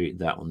appreciate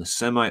that one, the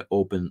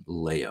semi-open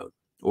layout.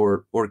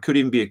 or it could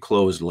even be a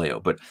closed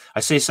layout. But I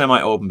say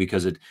semi-open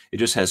because it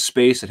just has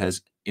space. It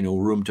has, you know,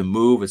 room to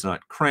move. It's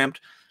not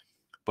cramped,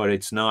 but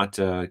it's not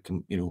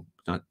you know,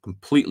 not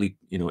completely,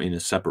 you know, in a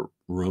separate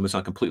room. It's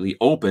not completely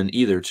open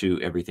either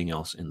to everything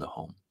else in the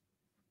home.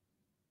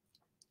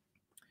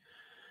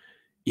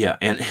 Yeah,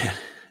 and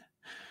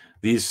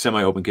these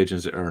semi-open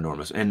kitchens are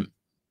enormous. And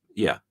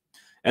yeah,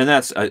 and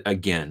that's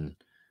again,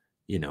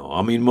 you know,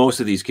 I mean, most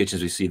of these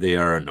kitchens we see, they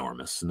are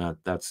enormous, and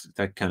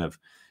that kind of,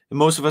 and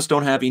most of us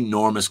don't have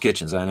enormous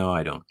kitchens. I know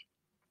I don't.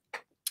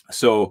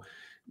 So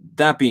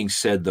that being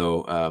said,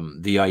 though,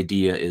 the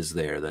idea is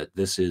there that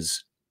this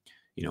is,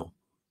 you know,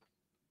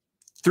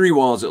 three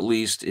walls at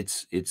least.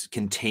 It's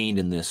contained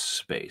in this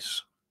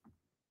space,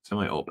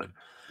 semi-open.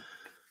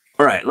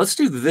 All right, let's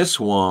do this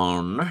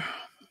one.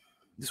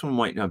 This one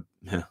might not.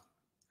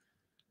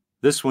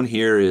 This one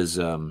here is,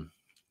 I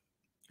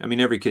mean,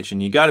 every kitchen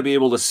you got to be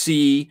able to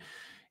see,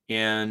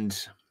 and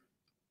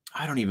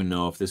I don't even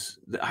know if this.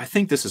 I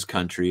think this is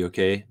country.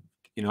 Okay,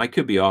 you know, I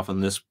could be off on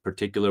this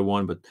particular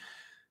one, but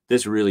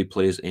this really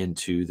plays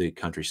into the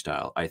country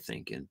style, I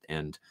think,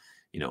 and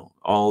you know,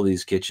 all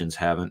these kitchens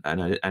haven't,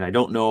 and I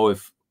don't know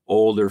if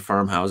older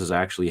farmhouses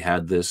actually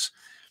had this.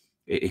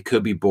 It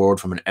could be borrowed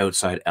from an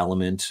outside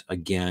element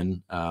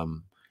again.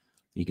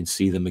 You can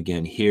see them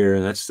again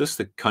here. That's just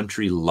the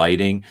country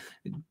lighting,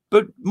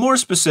 but more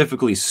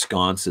specifically,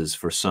 sconces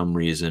for some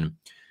reason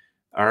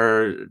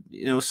are,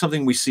 you know,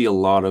 something we see a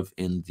lot of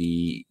in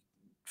the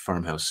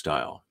farmhouse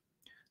style.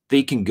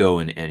 They can go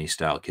in any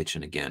style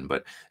kitchen again,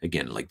 but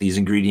again, like these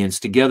ingredients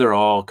together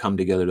all come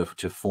together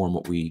to form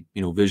what we,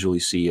 you know, visually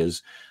see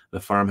as the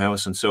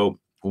farmhouse. And so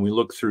when we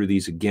look through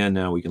these again,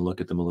 now we can look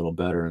at them a little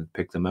better and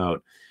pick them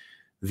out.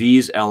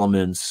 These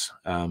elements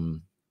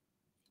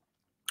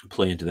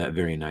play into that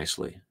very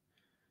nicely,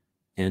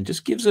 and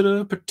just gives it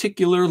a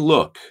particular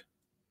look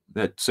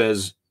that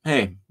says,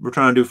 hey, we're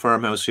trying to do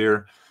farmhouse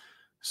here,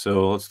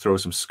 so let's throw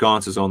some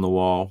sconces on the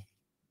wall.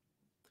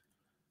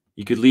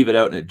 You could leave it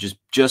out and it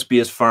just be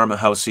as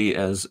farmhousey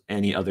as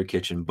any other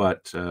kitchen,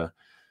 but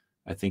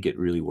I think it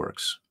really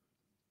works.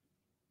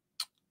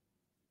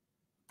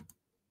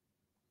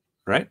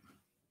 Right?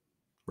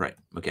 Right.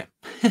 Okay.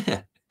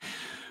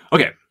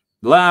 Okay.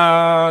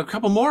 A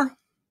couple more.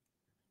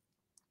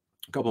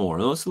 A couple more.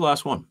 This is the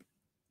last one.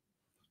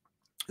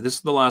 This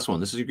is the last one.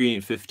 This is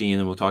ingredient 15,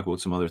 and we'll talk about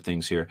some other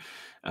things here.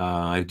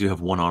 I do have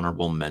one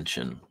honorable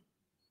mention.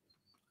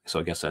 So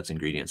I guess that's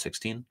ingredient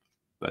 16,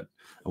 but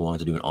I wanted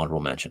to do an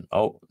honorable mention.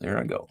 Oh, there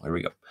I go. There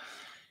we go.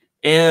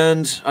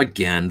 And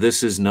again,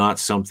 this is not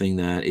something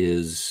that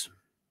is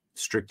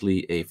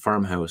strictly a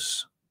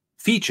farmhouse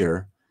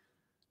feature,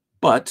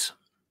 but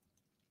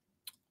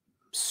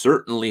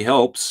certainly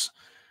helps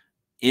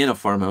in a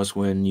farmhouse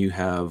when you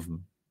have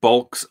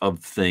bulks of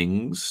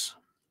things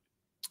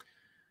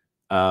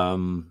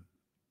that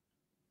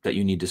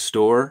you need to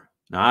store.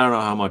 Now, I don't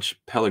know how much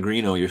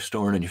Pellegrino you're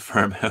storing in your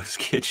farmhouse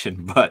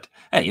kitchen, but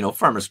hey, you know,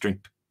 farmers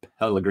drink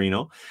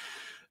Pellegrino.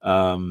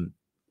 And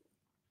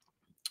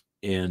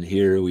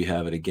here we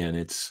have it again.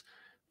 It's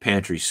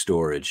pantry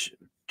storage,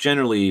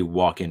 generally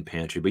walk-in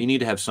pantry, but you need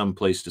to have some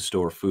place to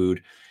store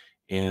food.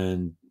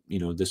 And you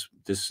know, this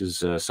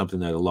is something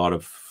that a lot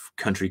of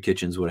country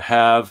kitchens would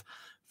have,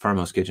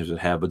 farmhouse kitchens would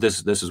have, but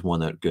this is one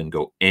that can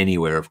go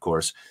anywhere, of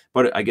course.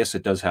 But I guess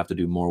it does have to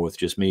do more with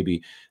just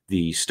maybe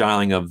the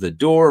styling of the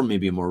door,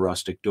 maybe a more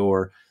rustic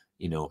door,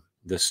 you know,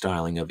 the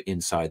styling of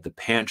inside the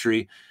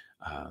pantry,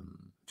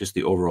 just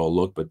the overall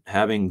look. But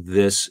having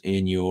this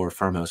in your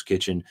farmhouse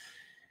kitchen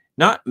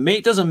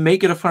doesn't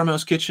make it a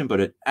farmhouse kitchen, but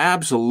it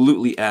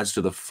absolutely adds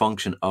to the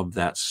function of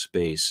that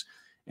space.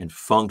 And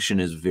function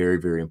is very,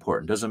 very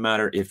important. Doesn't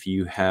matter if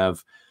you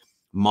have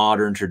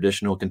modern,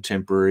 traditional,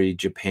 contemporary,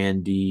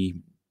 Japandi,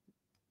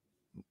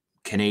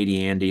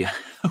 Canadian,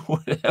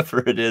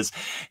 whatever it is,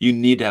 you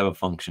need to have a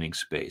functioning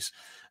space.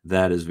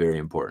 That is very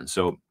important.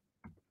 So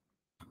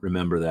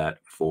remember that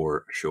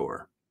for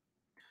sure.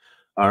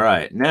 All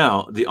right.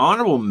 Now, the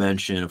honorable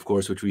mention, of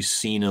course, which we've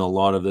seen in a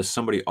lot of this,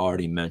 somebody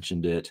already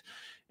mentioned it.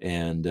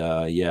 And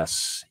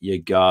yes, you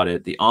got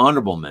it. The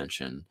honorable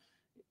mention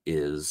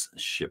is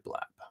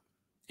shiplap.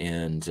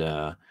 And,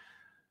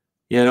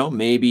 you know,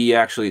 maybe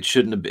actually it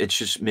shouldn't have, it's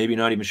just maybe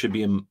not even should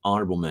be an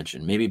honorable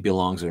mention. Maybe it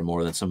belongs there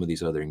more than some of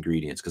these other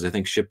ingredients, because I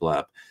think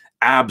shiplap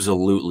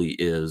absolutely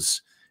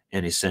is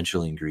an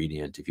essential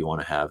ingredient if you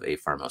want to have a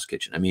farmhouse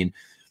kitchen. I mean,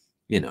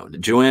 you know,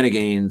 Joanna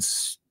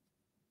Gaines,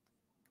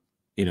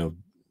 you know,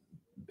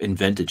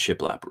 invented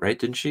shiplap, right?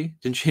 Didn't she?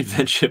 Didn't she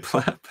invent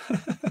shiplap?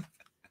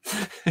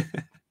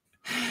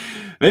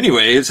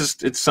 Anyway,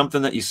 it's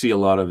something that you see a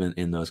lot of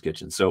in those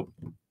kitchens. So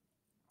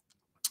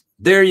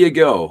there you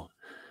go.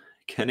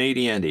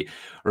 Canadian,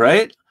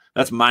 right?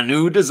 That's my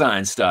new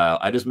design style.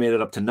 I just made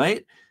it up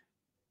tonight.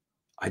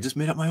 I just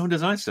made up my own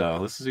design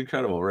style. This is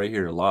incredible right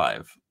here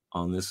live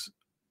on this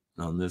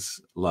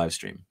live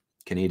stream.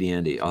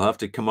 Canadian. I'll have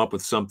to come up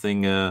with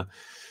something to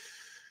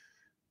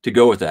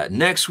go with that.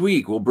 Next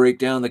week, we'll break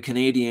down the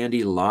Canadian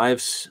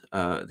lives,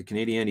 the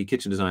Canadian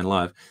kitchen design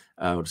live,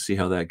 to see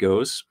how that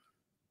goes.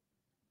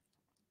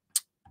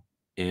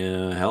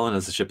 And Helen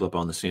has the shiplap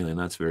on the ceiling.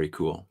 That's very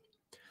cool.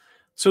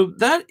 So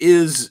that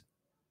is,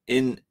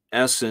 in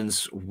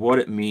essence, what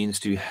it means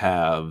to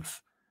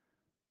have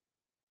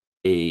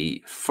a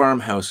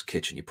farmhouse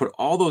kitchen. You put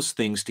all those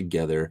things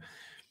together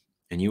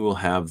and you will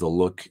have the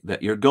look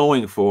that you're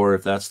going for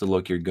if that's the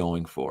look you're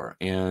going for.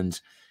 And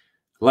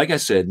like I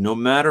said, no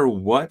matter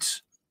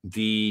what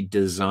the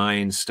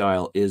design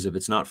style is, if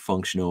it's not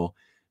functional,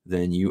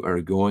 then you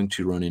are going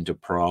to run into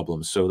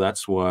problems. So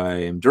that's why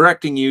I'm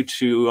directing you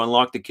to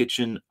unlock the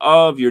kitchen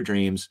of your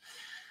dreams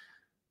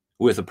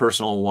with a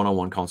personal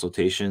one-on-one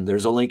consultation.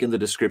 There's a link in the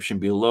description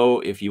below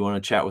if you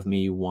want to chat with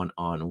me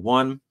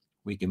one-on-one.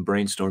 We can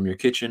brainstorm your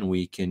kitchen,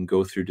 we can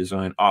go through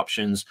design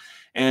options,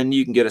 and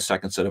you can get a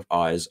second set of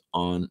eyes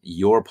on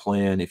your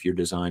plan if you're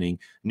designing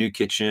new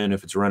kitchen,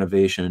 if it's a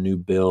renovation, a new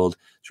build.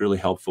 It's really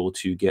helpful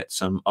to get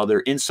some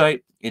other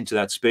insight into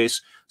that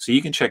space. So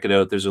you can check it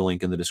out. There's a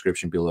link in the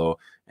description below,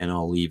 and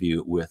I'll leave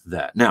you with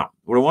that. Now,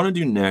 what I want to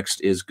do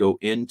next is go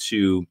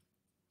into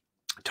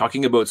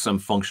talking about some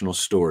functional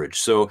storage.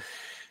 So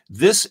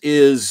this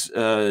is,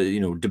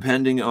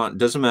 depending on,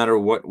 doesn't matter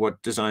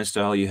what design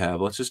style you have.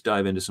 Let's just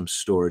dive into some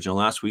storage. Now,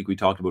 last week we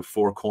talked about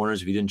 4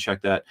 corners. If you didn't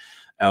check that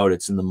out,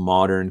 it's in the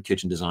Modern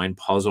Kitchen Design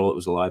Puzzle. It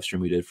was a live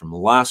stream we did from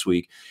last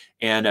week.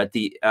 And at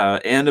the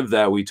end of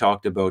that, we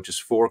talked about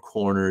just 4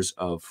 corners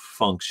of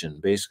function,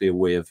 basically a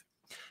way of,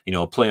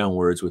 a play on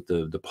words with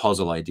the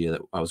puzzle idea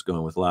that I was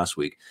going with last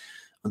week.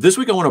 This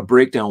week, I want to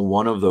break down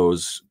one of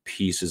those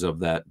pieces of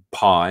that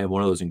pie,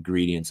 one of those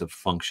ingredients of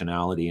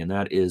functionality, and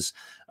that is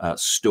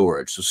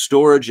storage. So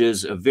storage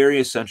is a very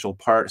essential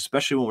part,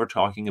 especially when we're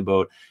talking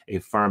about a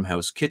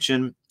farmhouse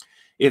kitchen.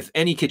 If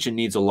any kitchen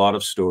needs a lot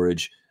of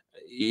storage,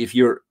 if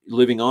you're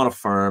living on a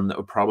farm, that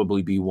would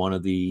probably be one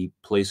of the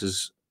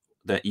places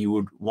that you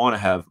would want to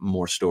have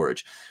more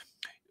storage.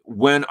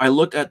 When I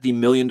looked at the $1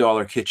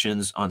 million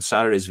kitchens on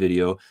Saturday's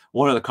video,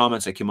 one of the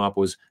comments that came up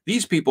was,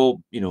 these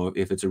people,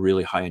 if it's a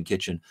really high-end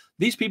kitchen,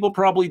 these people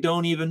probably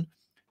don't even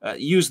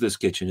use this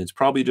kitchen. It's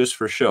probably just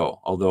for show.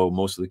 Although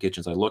most of the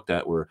kitchens I looked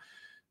at were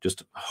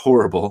just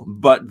horrible.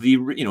 But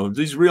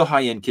these real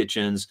high-end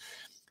kitchens,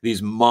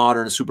 these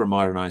modern, super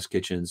modernized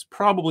kitchens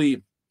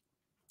probably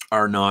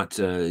are not,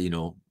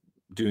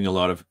 doing a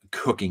lot of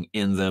cooking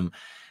in them,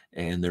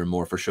 and they're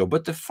more for show.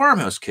 But the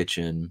farmhouse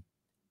kitchen,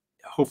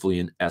 hopefully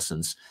in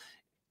essence,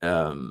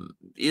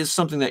 is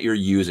something that you're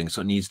using.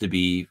 So it needs to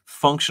be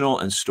functional,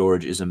 and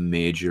storage is a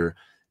major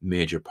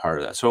part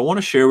of that. So I want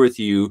to share with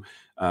you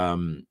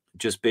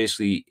just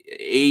basically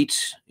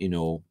 8,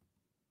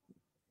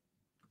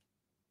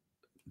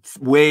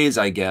 ways,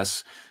 I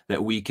guess,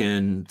 that we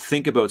can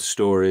think about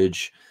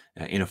storage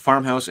in a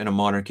farmhouse, in a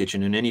modern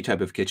kitchen, in any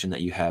type of kitchen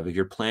that you have. If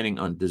you're planning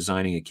on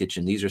designing a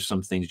kitchen, these are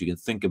some things you can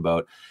think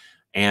about.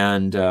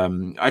 And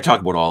I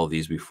talked about all of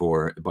these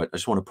before, but I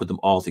just want to put them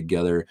all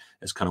together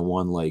as kind of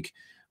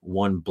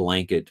one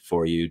blanket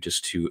for you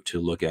just to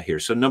look at here.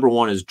 So number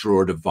 1 is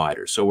drawer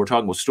dividers. So we're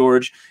talking about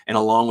storage, and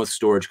along with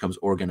storage comes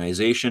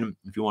organization.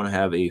 If you want to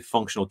have a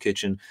functional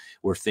kitchen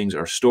where things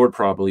are stored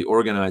properly,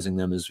 organizing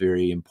them is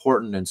very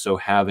important. And so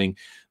having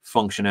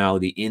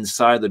functionality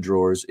inside the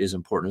drawers is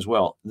important as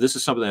well. This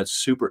is something that's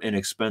super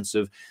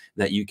inexpensive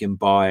that you can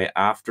buy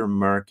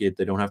aftermarket.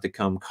 They don't have to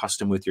come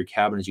custom with your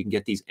cabinets. You can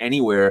get these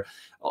anywhere.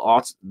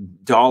 Lots,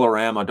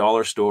 Dollarama,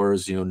 dollar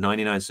stores,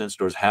 99-cent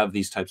stores have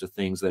these types of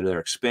things that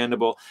are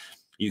expandable.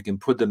 You can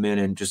put them in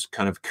and just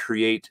kind of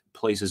create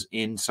places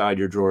inside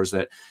your drawers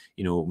that,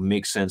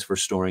 make sense for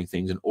storing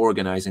things and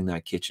organizing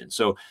that kitchen.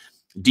 So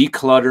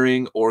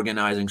decluttering,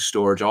 organizing,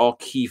 storage, all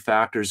key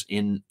factors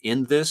in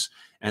this.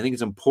 And I think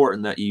it's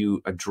important that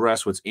you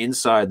address what's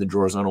inside the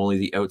drawers, not only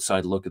the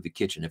outside look of the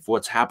kitchen. If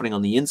what's happening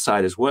on the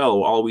inside as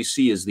well, all we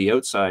see is the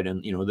outside,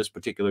 and this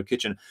particular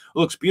kitchen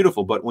looks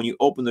beautiful, but when you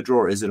open the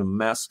drawer, is it a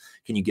mess?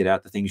 Can you get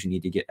at the things you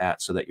need to get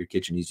at so that your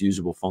kitchen is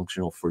usable,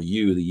 functional for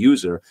you, the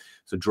user?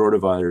 So drawer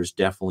dividers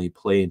definitely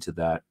play into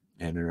that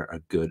and are a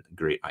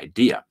great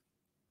idea.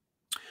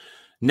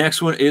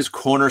 Next one is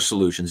corner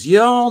solutions. You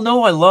all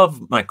know I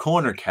love my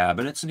corner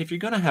cabinets, and if you're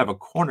going to have a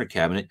corner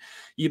cabinet,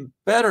 you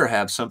better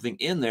have something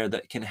in there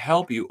that can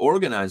help you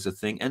organize the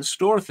thing and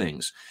store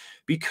things,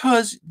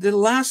 because the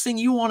last thing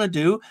you want to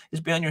do is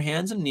be on your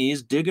hands and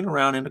knees digging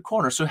around in a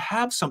corner. So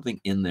have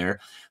something in there,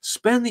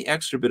 spend the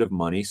extra bit of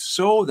money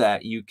so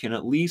that you can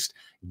at least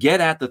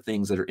get at the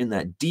things that are in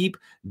that deep,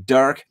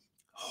 dark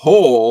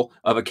hole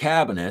of a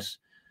cabinet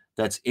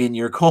that's in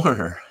your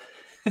corner.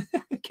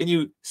 Can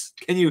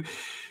you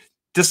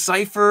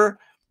decipher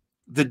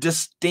the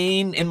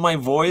disdain in my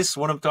voice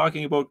when I'm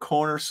talking about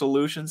corner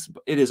solutions?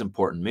 It is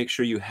important. Make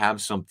sure you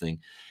have something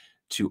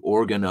to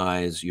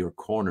organize your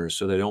corners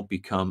so they don't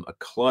become a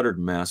cluttered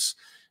mess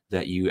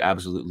that you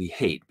absolutely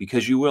hate,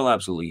 because you will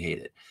absolutely hate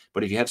it.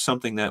 But if you have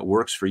something that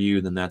works for you,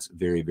 then that's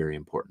very, very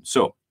important.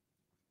 So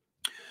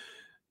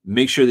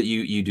make sure that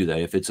you do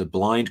that. If it's a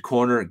blind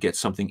corner, get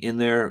something in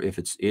there. If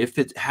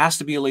it has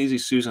to be a lazy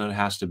Susan, it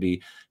has to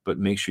be, but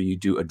make sure you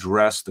do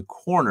address the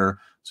corner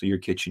so your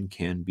kitchen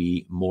can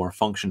be more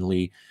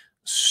functionally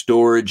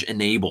storage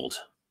enabled.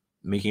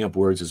 Making up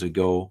words as I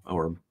go,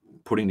 or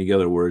putting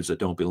together words that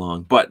don't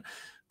belong, but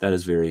that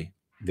is very,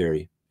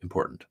 very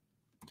important.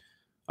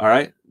 All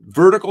right.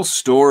 Vertical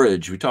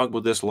storage. We talk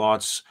about this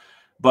lots,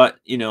 but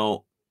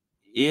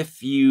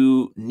if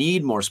you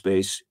need more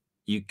space,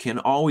 you can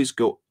always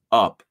go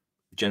up,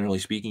 generally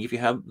speaking, if you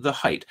have the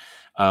height.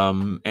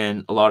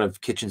 And a lot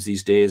of kitchens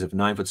these days have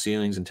 9-foot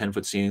ceilings and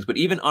 10-foot ceilings, but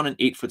even on an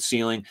 8-foot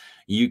ceiling,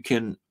 you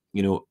can,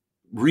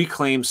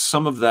 reclaim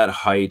some of that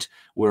height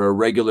where a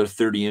regular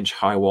 30-inch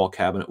high wall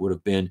cabinet would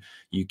have been.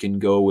 You can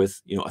go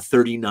with, a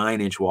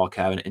 39-inch wall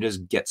cabinet and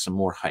just get some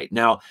more height.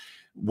 Now,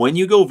 when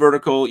you go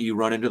vertical, you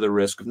run into the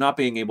risk of not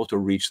being able to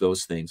reach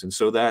those things. And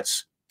so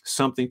that's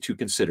something to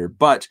consider.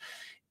 But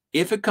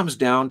if it comes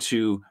down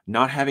to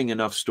not having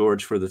enough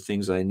storage for the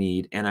things I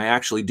need, and I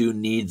actually do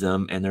need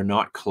them, and they're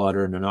not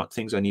clutter and they're not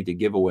things I need to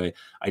give away,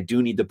 I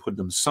do need to put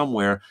them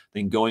somewhere,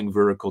 then going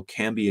vertical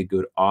can be a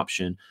good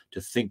option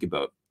to think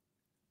about.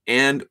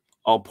 And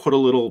I'll put a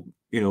little,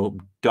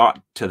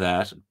 dot to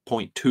that,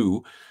 point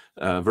 2,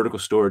 vertical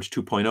storage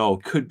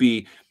 2.0 could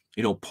be,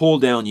 pull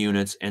down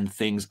units and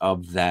things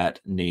of that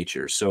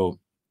nature. So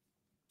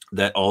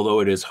that although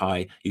it is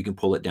high, you can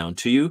pull it down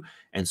to you.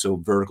 And so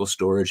vertical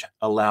storage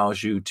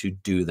allows you to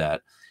do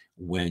that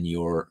when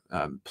you're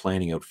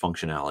planning out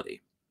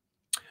functionality.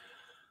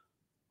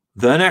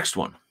 The next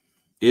one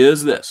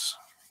is this: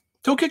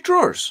 toe kick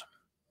drawers.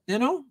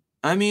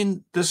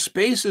 The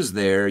space is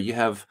there. You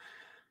have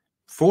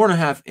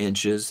 4.5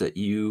 inches that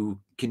you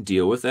can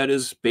deal with. That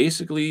is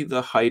basically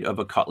the height of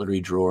a cutlery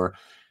drawer.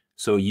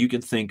 So you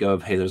can think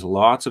of, hey, there's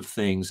lots of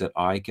things that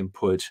I can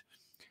put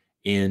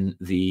in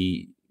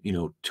the,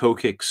 toe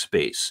kick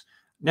space.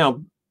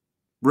 Now,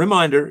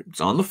 reminder, it's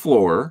on the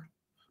floor.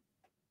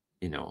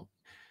 You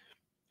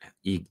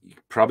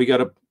probably got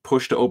to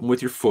push to open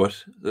with your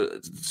foot.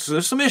 So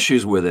there's some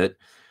issues with it.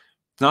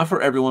 It's not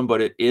for everyone,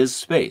 but it is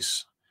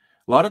space.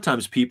 A lot of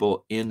times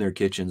people in their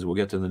kitchens, we'll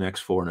get to the next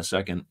 4 in a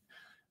second.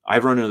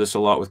 I've run into this a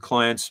lot with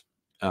clients,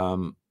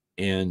 and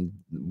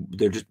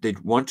they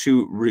want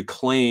to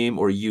reclaim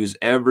or use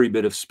every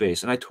bit of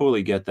space. And I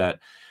totally get that.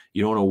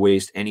 You don't want to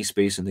waste any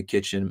space in the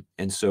kitchen.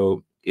 And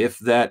so if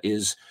that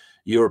is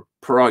your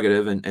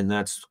prerogative and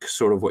that's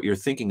sort of what you're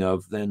thinking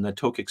of, then the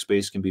toe kick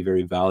space can be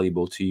very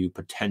valuable to you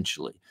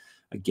potentially.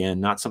 Again,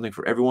 not something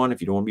for everyone.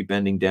 If you don't want to be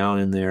bending down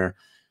in there,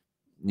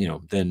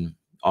 then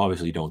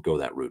obviously don't go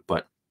that route.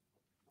 But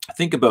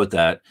think about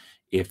that.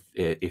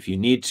 If you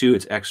need to,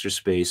 it's extra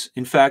space.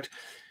 In fact,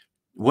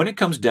 when it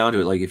comes down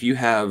to it, like if you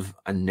have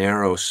a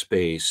narrow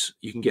space,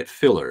 you can get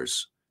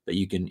fillers that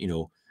you can,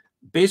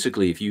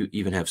 basically, if you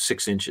even have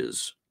 6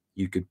 inches,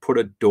 you could put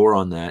a door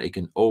on that. It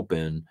can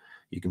open.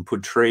 You can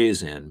put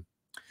trays in.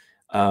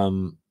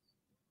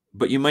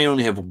 But you might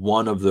only have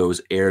one of those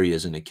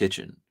areas in the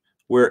kitchen,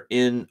 where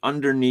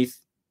underneath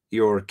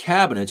your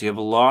cabinets, you have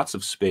lots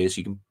of space.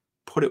 You can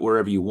put it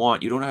wherever you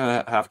want. You don't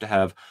have to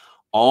have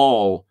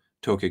all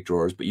toe kick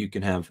drawers, but you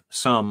can have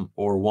some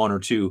or 1 or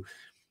 2.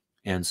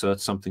 And so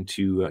that's something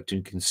to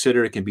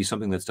consider. It can be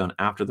something that's done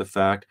after the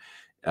fact,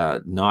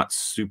 not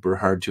super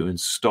hard to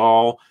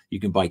install. You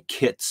can buy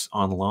kits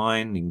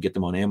online. You can get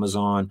them on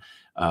Amazon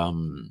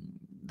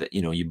that,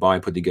 you buy,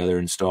 put together,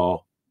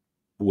 install,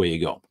 away you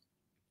go.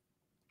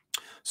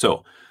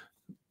 So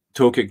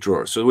toe kick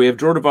drawers. So we have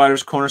drawer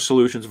dividers, corner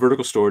solutions,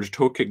 vertical storage,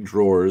 toe kick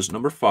drawers.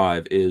 Number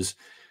 5 is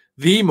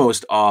the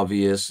most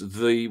obvious,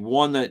 the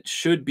one that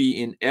should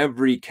be in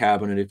every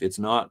cabinet if it's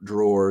not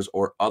drawers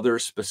or other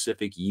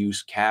specific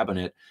use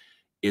cabinet,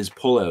 is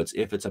pullouts.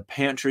 If it's a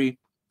pantry,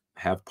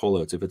 have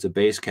pullouts. If it's a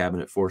base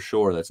cabinet, for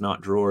sure, that's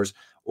not drawers,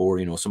 or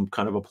some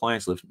kind of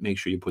appliance lift, make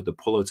sure you put the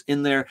pullouts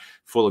in there.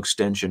 Full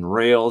extension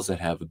rails that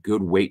have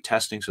good weight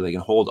testing so they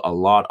can hold a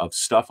lot of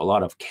stuff, a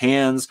lot of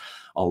cans,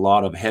 a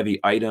lot of heavy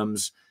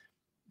items.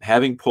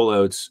 Having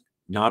pullouts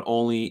not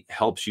only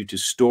helps you to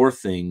store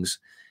things,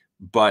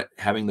 but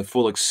having the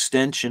full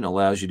extension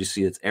allows you to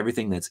see it's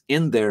everything that's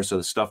in there, so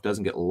the stuff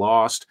doesn't get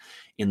lost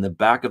in the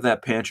back of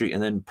that pantry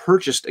and then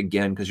purchased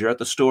again because you're at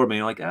the store and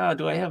you're like,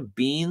 do I have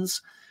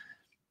beans?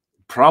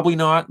 Probably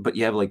not, but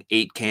you have like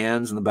 8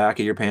 cans in the back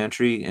of your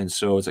pantry, and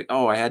so it's like,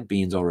 oh, I had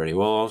beans already.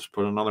 Well, I'll just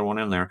put another one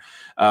in there.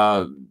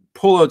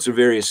 Pullouts are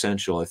very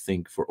essential, I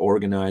think, for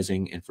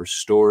organizing and for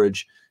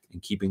storage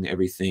and keeping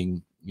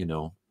everything,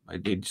 I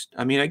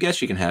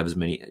guess you can have as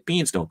many.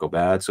 Beans don't go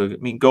bad, so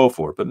go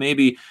for it. But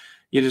maybe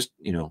you just,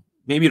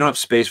 maybe you don't have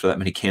space for that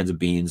many cans of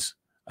beans.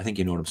 I think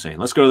you know what I'm saying.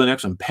 Let's go to the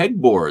next one.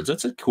 Pegboards.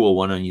 That's a cool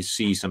one, and you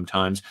see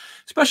sometimes,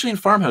 especially in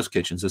farmhouse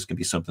kitchens, this can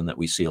be something that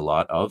we see a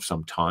lot of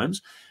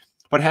sometimes.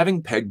 But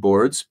having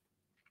pegboards,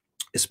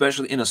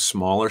 especially in a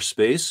smaller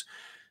space,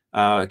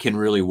 can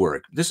really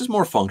work. This is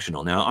more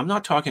functional. Now, I'm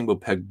not talking about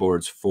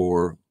pegboards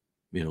for,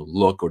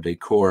 look or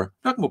decor. I'm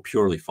talking about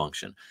purely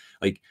function.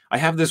 Like I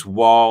have this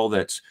wall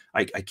that's,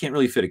 I can't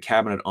really fit a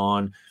cabinet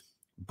on,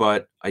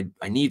 but I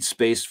need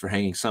space for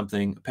hanging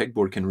something. A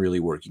pegboard can really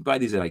work. You can buy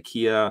these at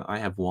IKEA. I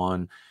have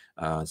one.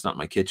 It's not in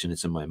my kitchen.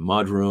 It's in my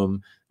mud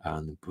room.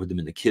 Put them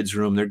in the kids'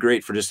 room. They're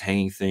great for just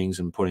hanging things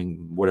and putting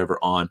whatever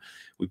on.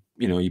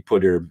 We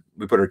put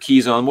our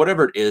keys on,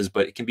 whatever it is,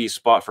 but it can be a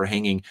spot for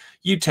hanging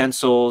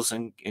utensils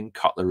and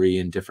cutlery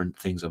and different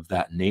things of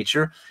that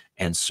nature.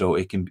 And so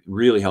it can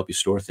really help you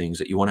store things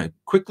that you want to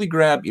quickly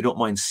grab, you don't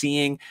mind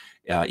seeing.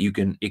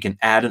 It can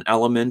add an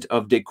element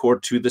of decor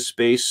to the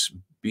space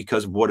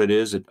because of what it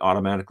is. It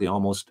automatically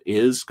almost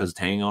is because it's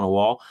hanging on a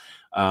wall.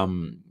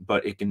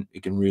 But it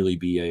can really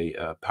be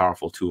a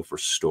powerful tool for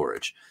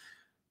storage.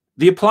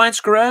 The appliance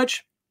garage,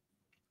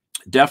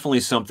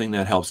 definitely something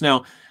that helps.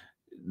 Now,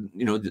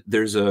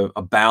 there's a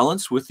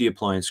balance with the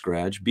appliance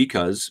garage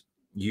because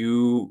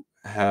you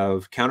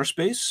have counter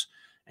space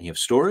and you have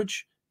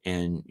storage,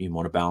 and you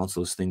want to balance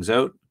those things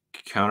out.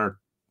 Counter,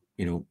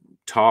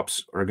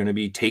 tops are going to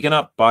be taken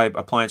up by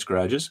appliance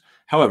garages.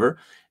 However,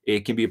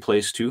 it can be a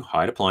place to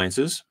hide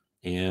appliances.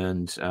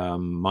 And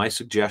my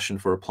suggestion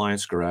for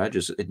appliance garage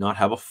is it not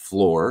have a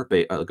floor,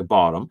 like a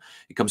bottom.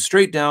 It comes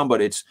straight down, but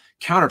its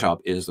countertop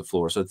is the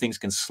floor, so things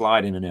can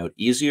slide in and out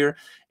easier,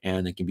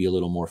 and it can be a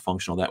little more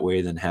functional that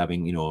way than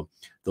having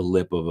the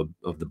lip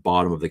of the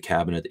bottom of the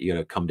cabinet that you got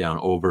to come down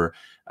over.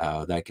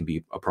 That can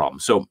be a problem.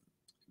 So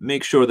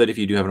make sure that if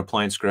you do have an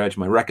appliance garage,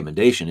 my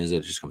recommendation is that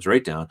it just comes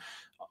right down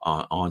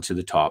onto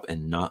the top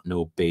and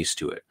no base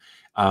to it.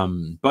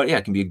 But yeah,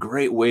 it can be a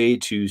great way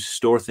to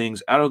store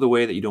things out of the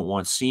way that you don't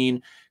want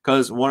seen.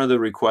 Because one of the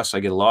requests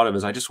I get a lot of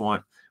is I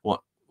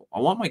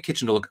want my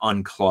kitchen to look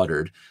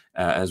uncluttered.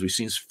 As we've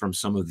seen from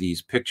some of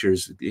these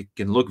pictures, it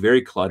can look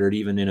very cluttered,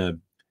 even in a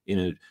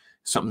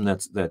something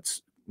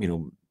that's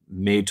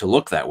made to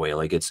look that way.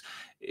 Like it's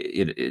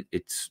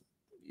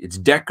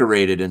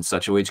decorated in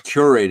such a way, it's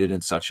curated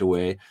in such a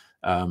way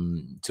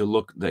to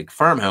look like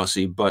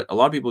farmhousey. But a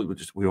lot of people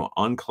we want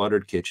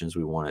uncluttered kitchens.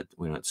 We want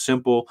it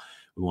simple.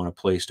 We want a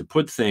place to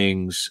put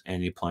things,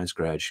 and the appliance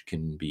garage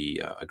can be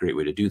a great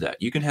way to do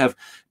that. You can have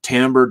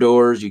timbre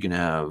doors, you can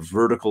have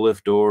vertical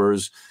lift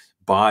doors,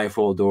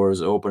 bifold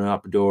doors, open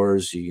up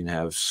doors, you can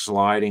have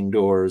sliding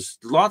doors.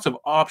 Lots of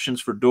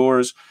options for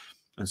doors,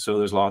 and so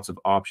there's lots of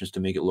options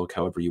to make it look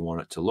however you want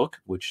it to look,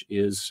 which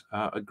is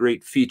a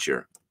great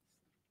feature.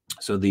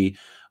 So the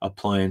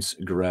appliance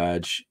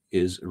garage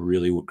is a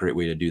really great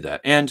way to do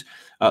that. And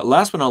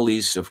last but not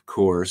least, of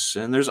course,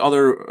 and there's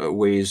other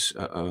ways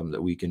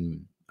that we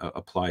can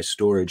apply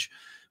storage,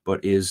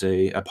 but is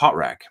a pot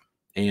rack.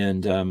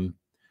 And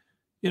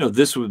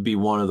this would be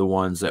one of the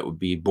ones that would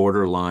be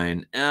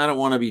borderline. I don't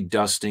want to be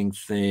dusting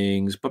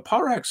things, but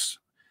pot racks,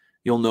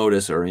 you'll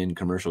notice, are in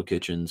commercial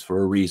kitchens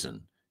for a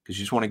reason, because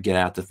you just want to get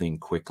at the thing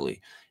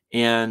quickly.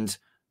 And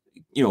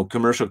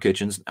commercial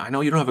kitchens, I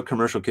know you don't have a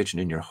commercial kitchen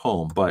in your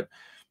home, but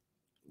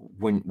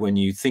when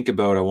you think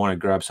about, I want to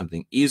grab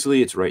something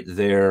easily, it's right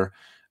there.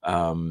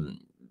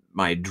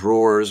 My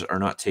drawers are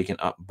not taken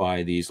up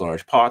by these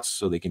large pots,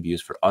 so they can be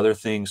used for other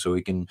things. So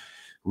it can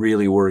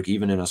really work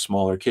even in a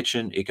smaller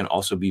kitchen. It can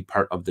also be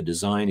part of the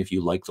design. If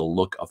you like the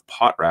look of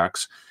pot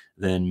racks,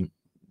 then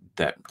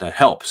that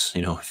helps.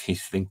 If you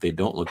think they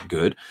don't look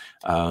good,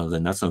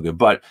 then that's no good.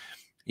 But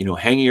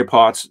hanging your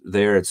pots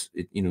there,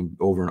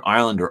 over an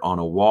island or on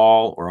a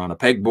wall or on a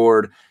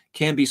pegboard,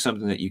 can be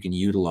something that you can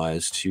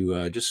utilize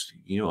to just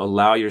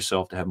allow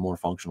yourself to have more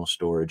functional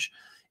storage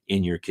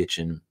in your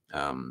kitchen.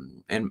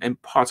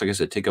 And pots, like I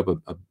said, take up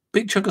a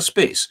big chunk of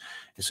space,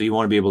 and so you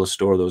want to be able to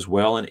store those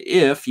well. And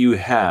if you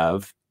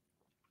have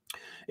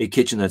a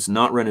kitchen that's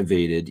not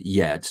renovated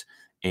yet,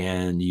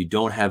 and you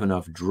don't have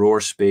enough drawer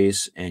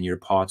space, and your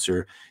pots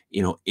are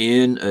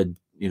in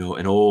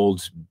an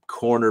old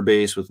corner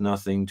base with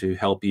nothing to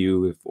help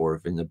you, or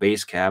if in the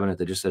base cabinet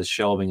that just has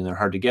shelving and they're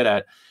hard to get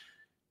at,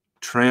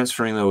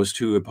 transferring those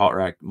to a pot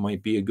rack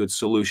might be a good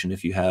solution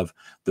if you have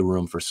the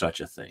room for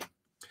such a thing.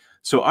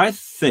 So I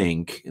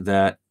think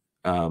that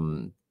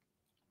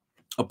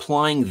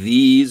applying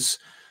these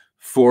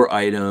 4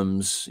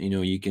 items,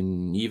 you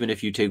can, even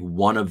if you take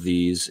one of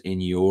these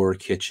in your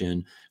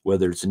kitchen,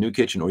 whether it's a new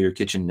kitchen or your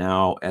kitchen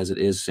now as it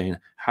is, saying,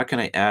 how can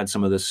I add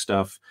some of this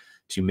stuff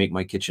to make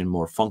my kitchen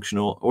more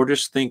functional, or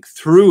just think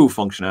through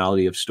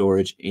functionality of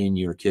storage in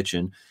your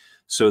kitchen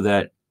so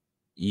that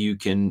you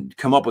can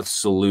come up with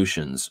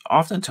solutions.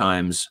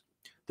 Oftentimes,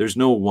 there's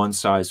no one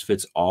size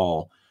fits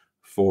all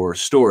for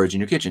storage in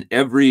your kitchen.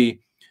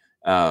 Every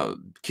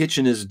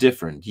kitchen is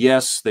different.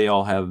 Yes, they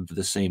all have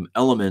the same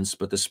elements,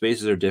 but the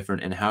spaces are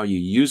different, and how you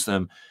use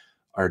them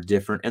are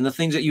different, and the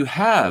things that you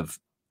have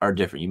are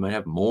different. You might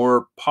have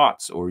more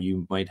pots, or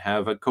you might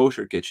have a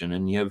kosher kitchen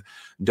and you have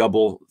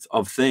double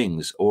of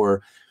things,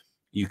 or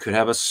you could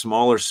have a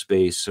smaller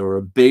space or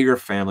a bigger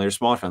family or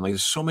smaller family.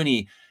 There's so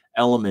many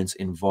elements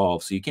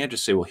involved, so you can't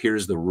just say, well,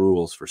 here's the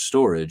rules for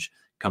storage.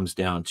 It comes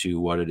down to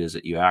what it is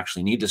that you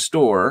actually need to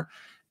store.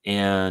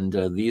 And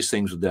these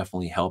things will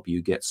definitely help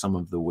you get some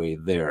of the way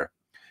there.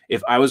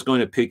 If I was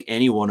going to pick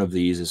any one of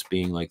these as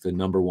being like the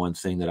 #1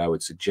 thing that I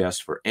would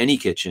suggest for any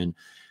kitchen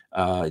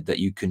that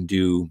you can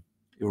do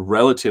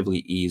relatively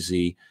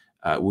easy,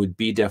 would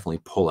be definitely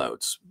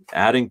pullouts.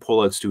 Adding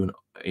pullouts to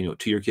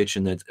to your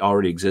kitchen that's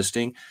already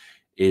existing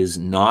is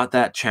not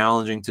that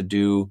challenging to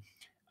do,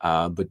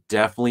 but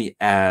definitely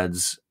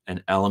adds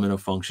an element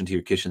of function to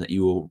your kitchen that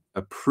you will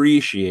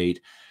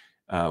appreciate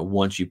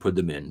once you put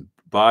them in.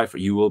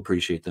 You will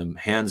appreciate them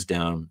hands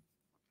down.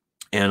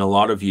 And a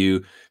lot of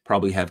you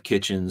probably have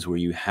kitchens where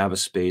you have a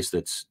space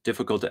that's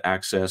difficult to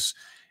access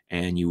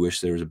and you wish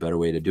there was a better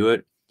way to do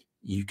it.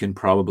 You can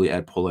probably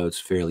add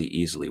pullouts fairly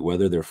easily,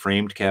 whether they're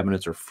framed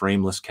cabinets or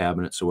frameless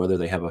cabinets. So whether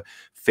they have a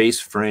face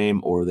frame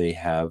or they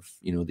have,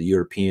 the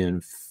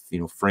European,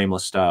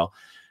 frameless style,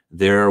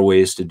 there are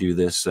ways to do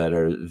this that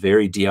are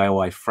very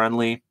DIY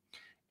friendly.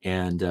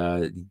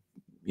 And,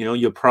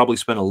 you'll probably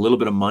spend a little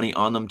bit of money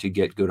on them to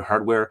get good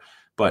hardware,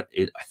 but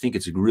I think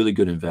it's a really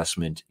good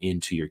investment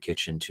into your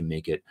kitchen to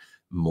make it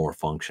more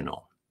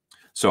functional.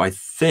 So I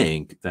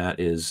think that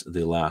is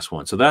the last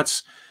one. So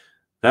that's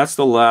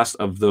the last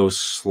of those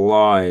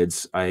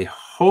slides. I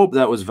hope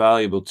that was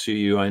valuable to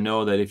you. I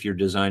know that if you're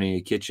designing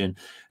a kitchen,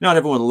 not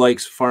everyone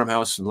likes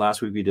farmhouse. And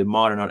last week we did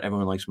modern. Not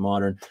everyone likes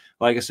modern.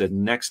 Like I said,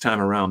 next time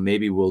around,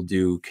 maybe we'll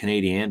do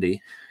Canadian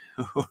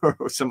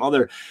or some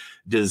other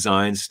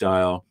design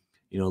style.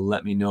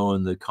 Let me know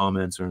in the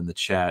comments or in the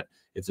chat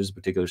if there's a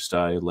particular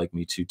style you'd like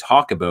me to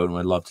talk about, and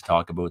I'd love to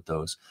talk about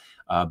those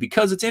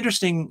because it's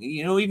interesting.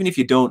 Even if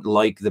you don't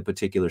like the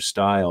particular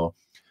style,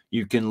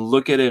 you can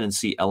look at it and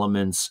see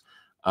elements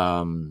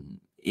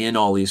in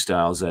all these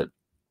styles that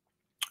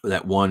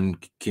one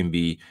can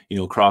be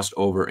crossed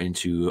over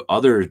into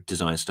other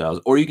design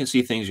styles, or you can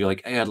see things you're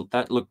like, hey, I like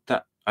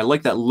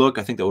that look.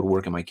 I think that would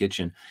work in my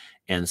kitchen.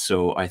 And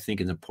so I think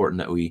it's important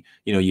that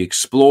you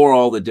explore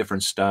all the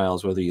different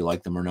styles, whether you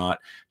like them or not,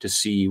 to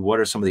see what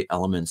are some of the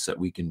elements that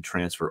we can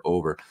transfer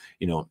over.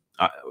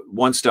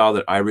 One style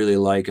that I really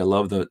like, I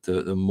love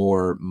the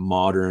more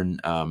modern,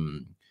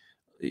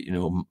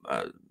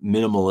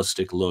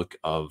 minimalistic look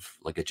of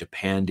like a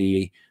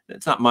Japandi.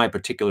 It's not my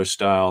particular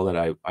style that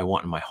I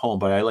want in my home,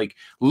 but I like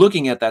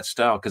looking at that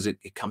style because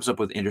it comes up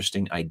with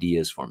interesting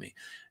ideas for me.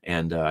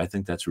 And I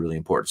think that's really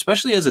important,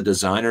 especially as a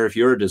designer. If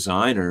you're a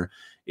designer,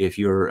 if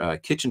you're a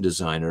kitchen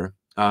designer,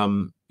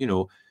 you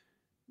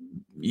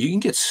can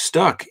get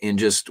stuck in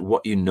just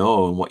what you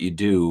know and what you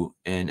do.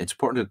 And it's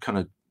important to kind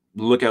of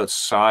look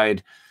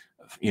outside,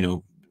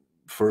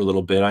 for a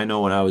little bit. I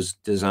know when I was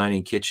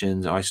designing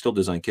kitchens, I still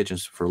design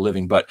kitchens for a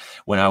living, but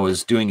when I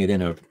was doing it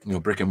in a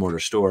brick and mortar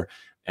store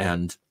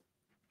and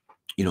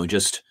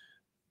just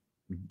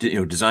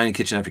designing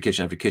kitchen after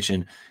kitchen after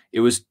kitchen,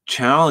 it was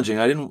challenging.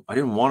 I didn't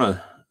want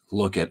to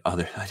I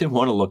didn't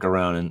want to look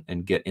around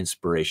and get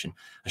inspiration.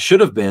 I should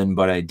have been,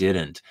 but I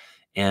didn't.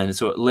 And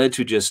so what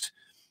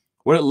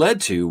it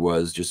led to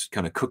was just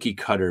kind of cookie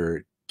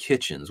cutter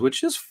kitchens,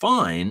 which is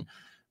fine,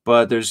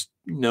 but there's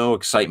no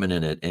excitement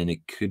in it and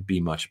it could be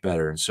much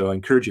better. And so I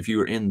encourage, if you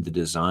are in the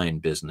design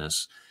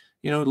business,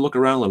 look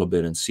around a little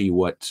bit and see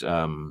what,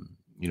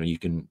 you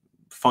can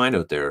find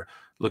out there.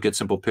 Look at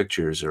simple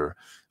pictures or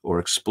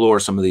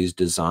explore some of these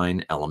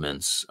design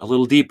elements a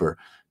little deeper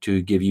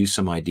to give you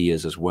some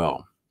ideas as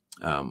well.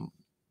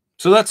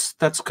 So that's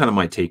kind of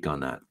my take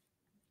on that.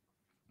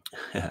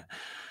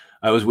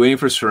 I was waiting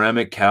for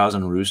ceramic cows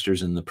and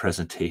roosters in the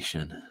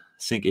presentation.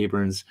 Sink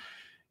aprons,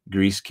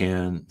 grease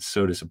can,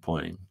 so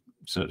disappointing.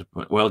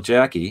 Well,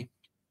 Jackie,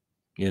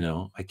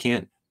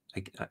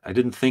 I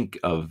didn't think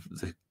of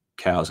the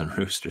cows and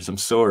roosters. I'm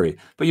sorry,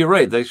 but you're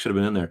right. They should have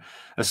been in there,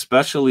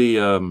 especially,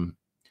 the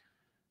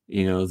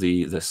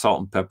salt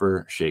and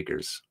pepper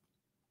shakers.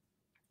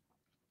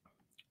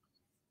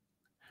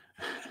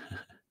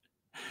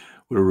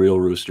 What a real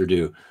rooster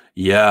do?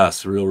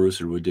 Yes, a real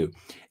rooster would do.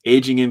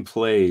 Aging in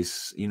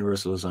place,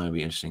 universal design would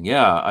be interesting.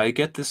 Yeah, I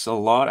get this a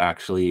lot,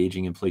 actually.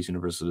 Aging in place,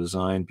 universal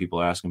design,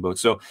 people asking about.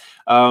 So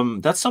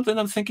that's something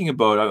I'm thinking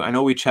about. I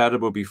know we chatted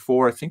about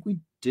before. I think we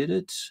did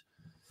it.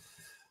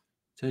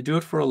 Did I do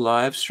it for a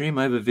live stream?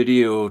 I have a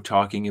video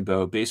talking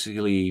about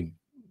basically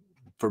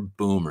for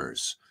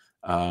boomers,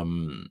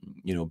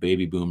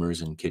 baby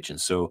boomers in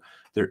kitchens. So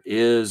there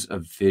is a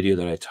video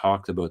that I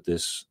talked about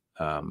this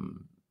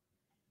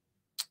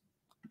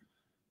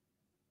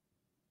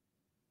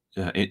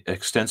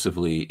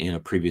extensively in a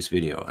previous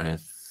video, and I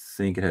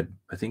think it had,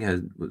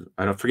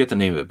 I don't forget the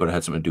name of it, but it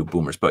had something to do with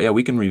boomers. But yeah,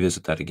 we can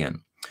revisit that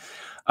again.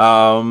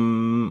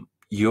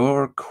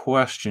 Your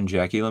question,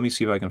 Jackie, let me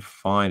see if I can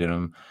find it.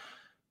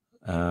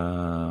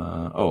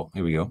 Oh,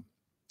 here we go.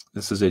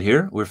 This is it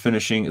here. We're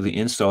finishing the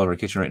install of our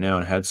kitchen right now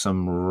and had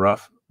some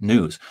rough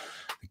news.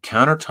 The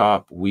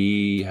countertop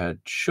we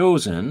had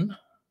chosen,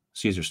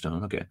 Caesar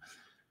stone, okay,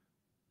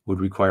 would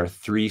require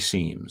 3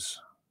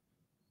 seams.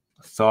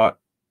 Thought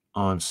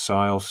on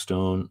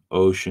silestone,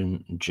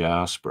 ocean,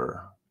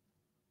 jasper.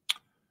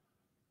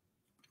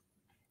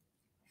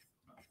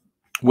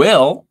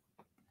 Well,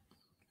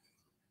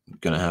 I'm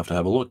gonna have to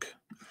have a look.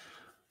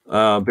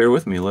 Bear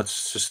with me.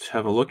 Let's just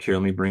have a look here.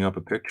 Let me bring up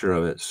a picture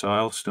of it.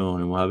 Silestone,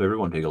 and we'll have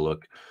everyone take a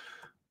look.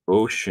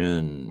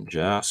 Ocean,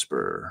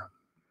 jasper.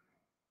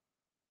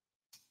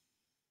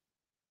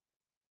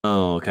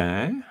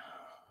 Okay.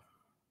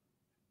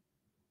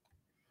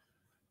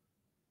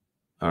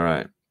 All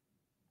right.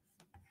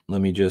 Let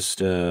me just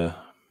share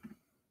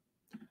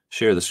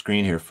the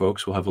screen here,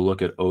 folks. We'll have a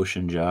look at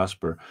ocean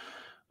jasper.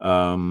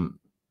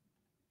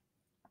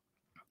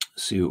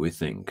 see what we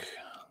think.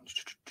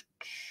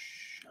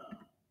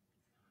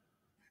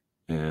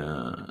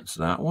 And it's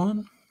that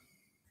one.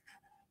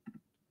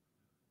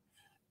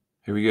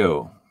 Here we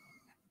go.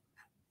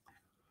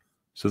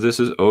 So this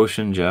is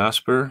Ocean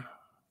Jasper.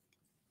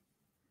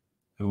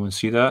 Everyone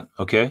see that?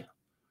 Okay.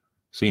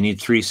 So you need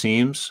 3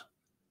 seams.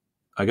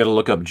 I got to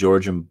look up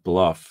Georgian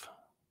Bluff.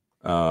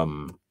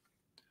 So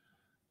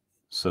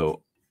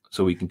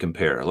we can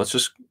compare. Let's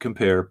just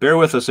compare. Bear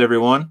with us,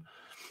 everyone,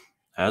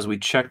 as we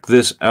check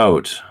this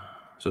out.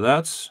 So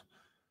that's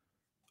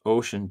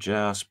Ocean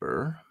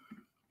Jasper.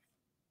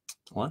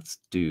 Let's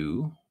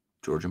do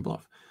Georgian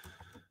Bluff.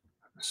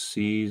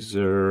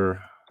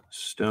 Caesar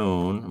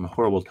Stone. I'm a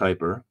horrible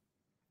typer.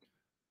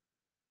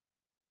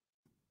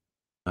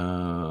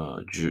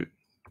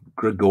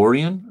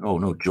 Gregorian? Oh,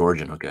 no,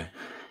 Georgian. Okay.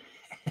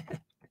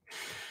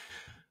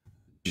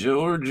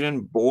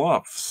 Georgian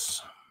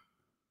Bluffs.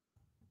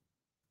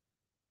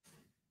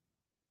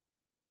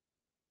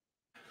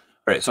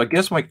 All right, so I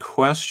guess my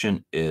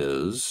question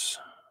is,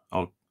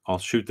 I'll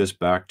shoot this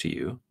back to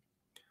you.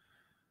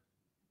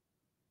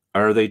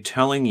 Are they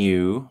telling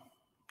you,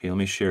 okay, let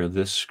me share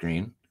this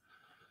screen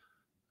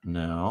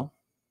now.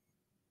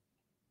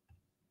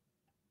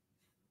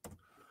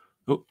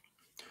 Oh,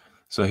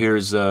 so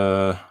here's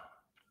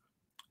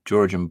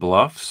Georgian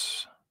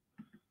Bluffs,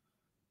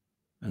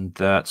 and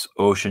that's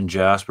Ocean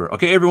Jasper.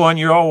 Okay, everyone,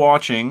 you're all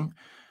watching.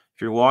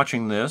 If you're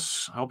watching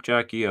this, help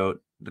Jackie out.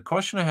 The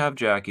question I have,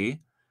 Jackie,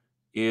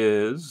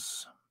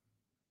 is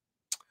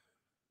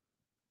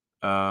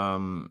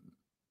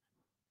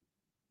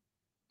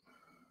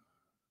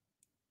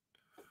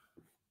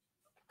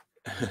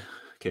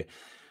okay,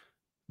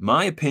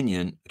 my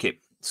opinion. Okay,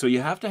 so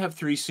you have to have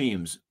 3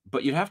 seams,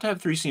 but you have to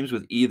have 3 seams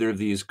with either of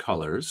these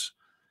colors.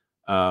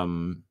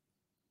 And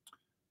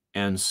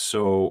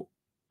so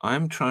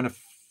I'm trying to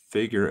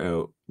figure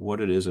out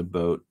what it is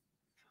about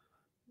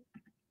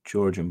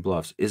Georgian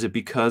Bluffs. Is it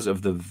because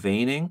of the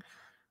veining?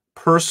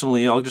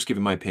 Personally, I'll just give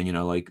you my opinion.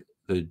 I like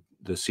the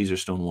Caesar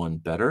Stone one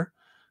better.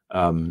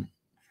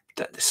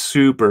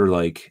 Super,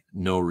 like,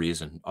 no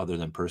reason other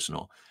than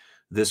personal.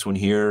 This one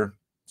here,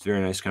 it's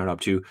very nice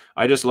countertop too.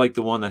 I just like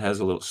the one that has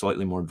a little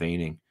slightly more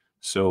veining.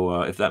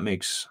 So if that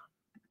makes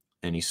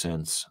any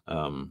sense,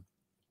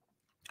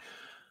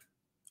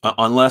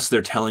 unless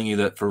they're telling you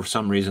that for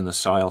some reason the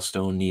Sile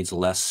Stone needs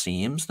less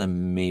seams,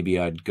 then maybe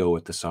I'd go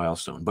with the Sile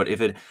Stone. But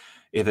if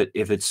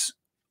it's,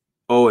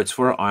 oh, it's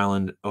for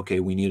island, okay,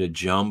 we need a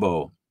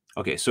jumbo.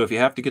 Okay, so if you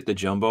have to get the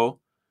jumbo,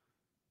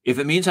 if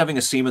it means having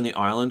a seam in the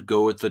island,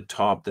 go with the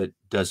top that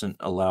doesn't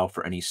allow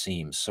for any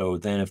seams. So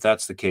then if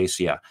that's the case,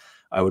 yeah,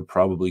 I would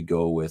probably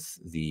go with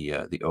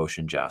the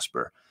Ocean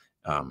Jasper,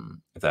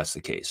 if that's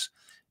the case,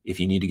 if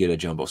you need to get a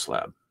jumbo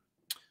slab.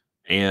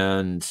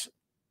 And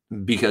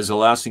because the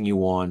last thing you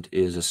want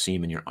is a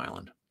seam in your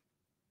island.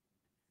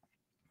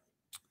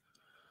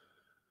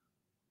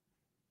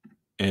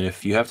 And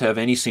if you have to have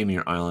any seam in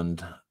your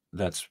island,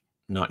 that's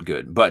not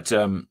good. But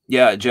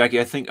yeah, Jackie,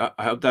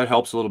 I hope that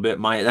helps a little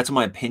bit. That's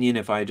my opinion.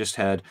 If I just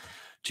had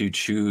to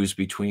choose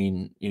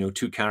between 2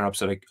 countertops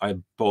that I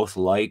both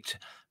liked,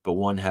 but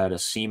one had a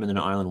seam in an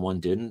island, one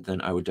didn't,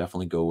 then I would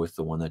definitely go with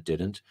the one that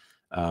didn't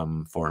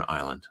for an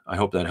island. I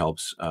hope that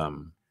helps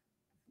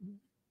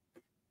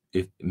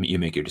if you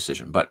make your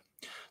decision. But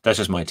that's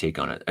just my take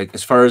on it.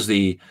 As far as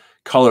the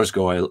colors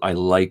go, I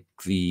like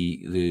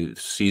the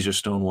Caesar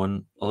Stone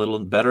one a little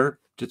better,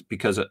 just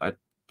because I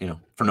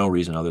for no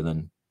reason other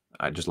than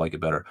I just like it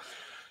better.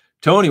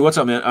 Tony, what's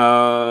up,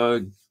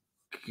 man?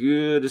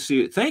 Good to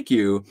see you. Thank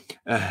you.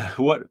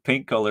 What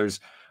paint colors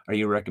are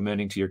you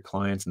recommending to your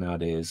clients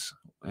nowadays,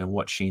 and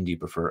what sheen do you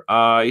prefer?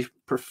 I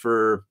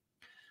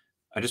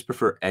just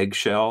prefer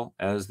eggshell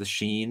as the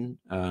sheen.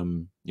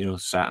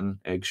 Satin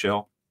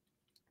eggshell,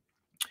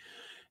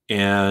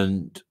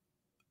 and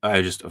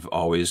I've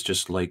always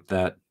just liked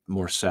that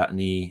more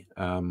satiny.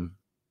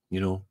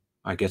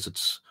 I guess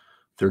it's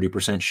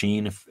 30%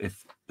 sheen,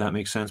 if that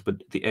makes sense.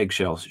 But the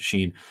eggshell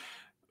sheen,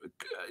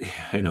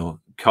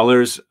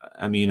 colors.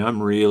 I mean,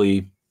 I'm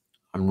really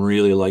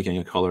liking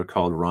a color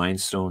called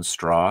Rhinestone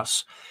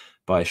Strass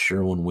by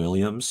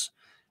Sherwin-Williams.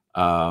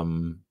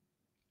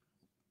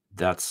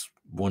 That's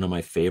one of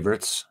my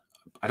favorites.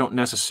 I don't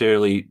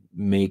necessarily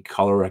make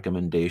color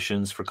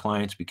recommendations for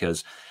clients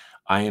because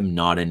I am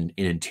not an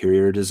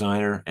interior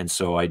designer, and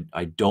so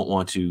I don't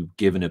want to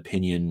give an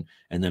opinion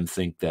and then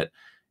think that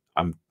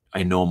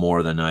I know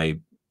more than I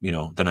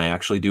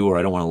actually do, or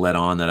I don't want to let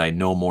on that I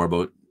know more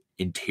about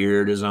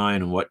interior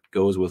design and what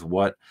goes with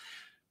what.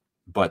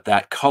 But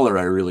that color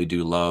I really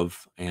do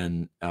love,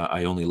 and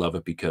I only love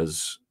it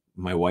because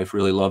my wife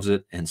really loves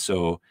it. And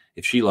so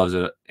if she loves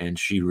it and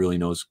she really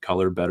knows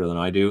color better than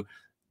I do,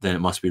 then it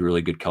must be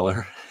really good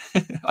color.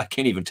 I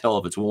can't even tell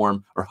if it's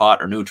warm or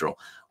hot or neutral.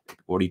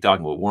 What are you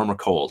talking about? Warm or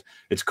cold?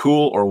 It's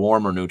cool or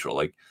warm or neutral.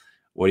 Like,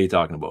 what are you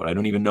talking about? I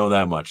don't even know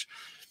that much.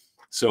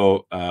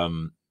 So,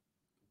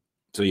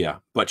 so yeah,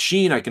 but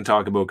sheen I can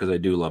talk about because I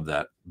do love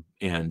that,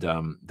 and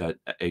that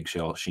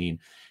eggshell sheen,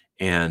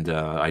 and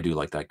I do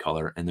like that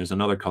color. And there's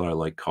another color I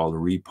like called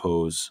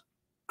Repose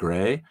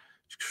Gray,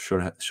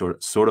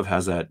 sort of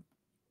has that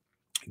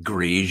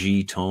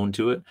greigey tone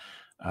to it,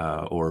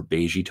 or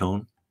beigey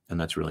tone, and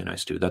that's really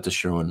nice too. That's a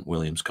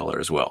Sherwin-Williams color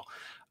as well.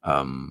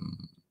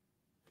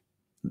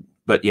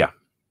 But yeah,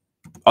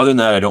 other than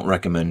that, I don't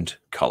recommend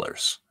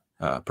colors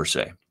per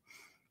se.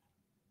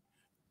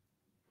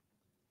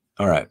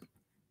 All right.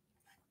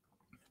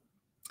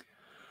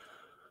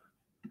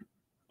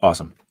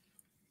 Awesome.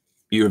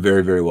 You're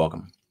very, very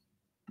welcome.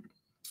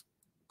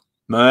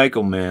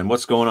 Michael, man,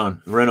 what's going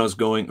on? Reno's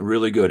going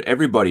really good.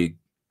 Everybody,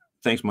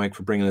 thanks, Mike,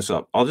 for bringing this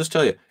up. I'll just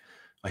tell you,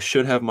 I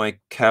should have my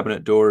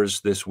cabinet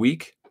doors this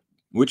week,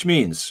 which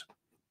means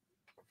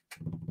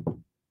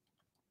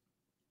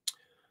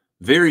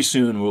very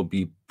soon we'll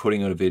be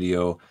putting out a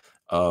video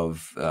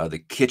of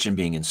the kitchen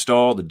being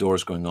installed, the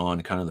doors going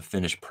on, kind of the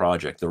finished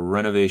project. The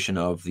renovation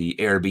of the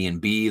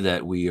Airbnb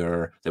that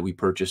we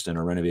purchased and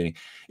are renovating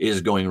is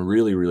going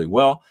really, really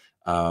well.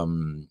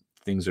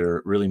 Things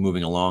are really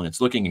moving along.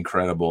 It's looking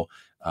incredible.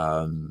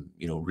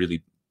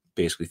 Really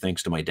basically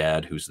thanks to my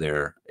dad, who's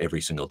there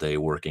every single day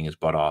working his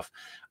butt off,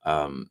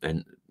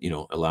 and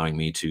allowing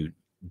me to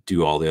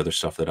do all the other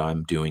stuff that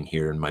I'm doing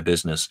here in my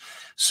business.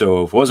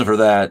 So if it wasn't for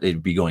that,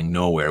 it'd be going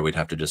nowhere. We'd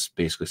have to just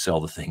basically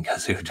sell the thing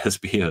because it would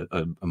just be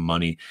a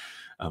money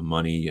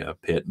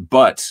pit.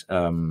 But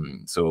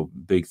so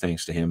big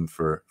thanks to him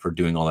for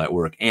doing all that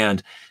work,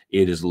 and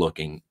it is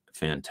looking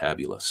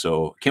fantabulous.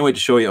 So can't wait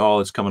to show you all.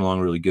 It's coming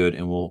along really good,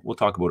 and we'll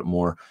talk about it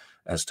more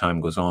as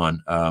time goes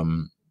on.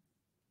 All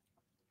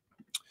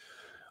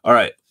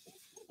right.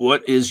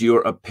 What is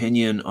your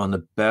opinion on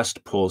the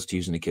best pulls to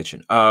use in the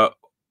kitchen?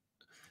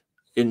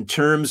 In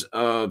terms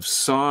of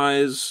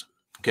size,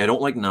 okay, I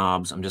don't like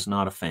knobs. I'm just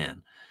not a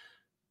fan.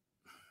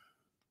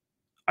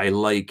 I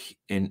like,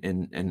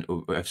 and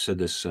I've said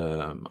this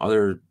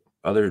other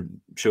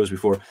shows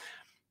before,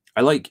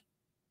 I like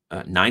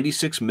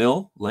 96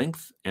 mil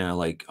length, and I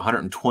like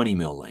 120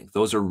 mil length.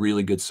 Those are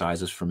really good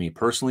sizes for me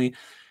personally.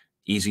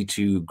 Easy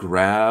to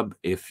grab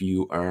if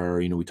you are,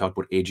 we talked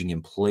about aging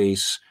in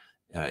place,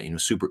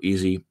 super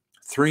easy.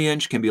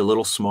 3-inch can be a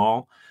little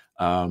small,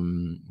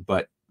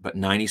 but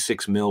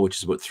 96 mil, which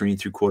is about 3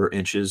 3/4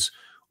 inches,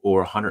 or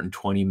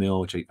 120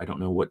 mil, which I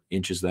don't know what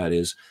inches that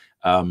is.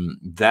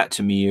 That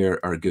to me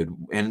are good.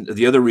 And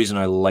the other reason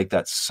I like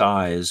that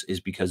size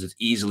is because it's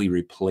easily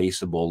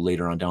replaceable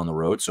later on down the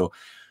road. So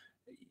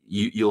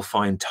you'll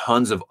find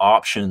tons of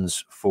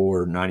options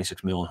for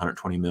 96 mil and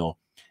 120 mil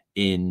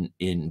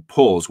in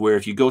pulls, where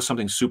if you go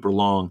something super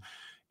long,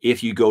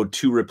 if you go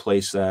to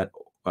replace that,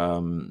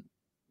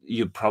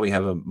 you probably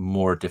have a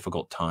more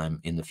difficult time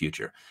in the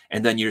future.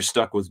 And then you're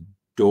stuck with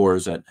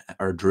doors that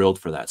are drilled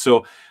for that.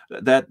 So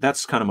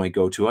that's kind of my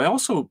go-to. I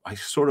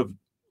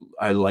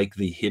like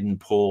the hidden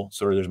pull.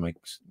 Sorry,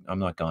 I'm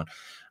not gone.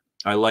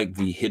 I like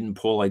the hidden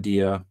pull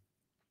idea,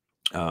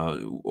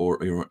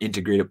 or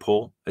integrated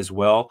pull as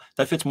well.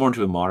 That fits more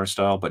into a modern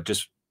style, but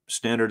just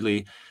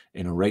standardly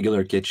in a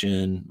regular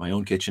kitchen, my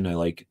own kitchen, I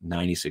like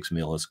 96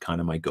 mil is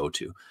kind of my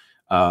go-to.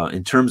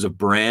 In terms of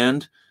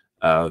brand,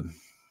 I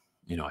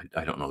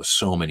don't know. There's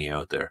so many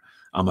out there.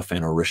 I'm a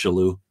fan of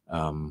Richelieu,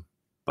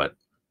 but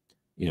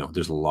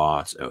there's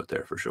lots out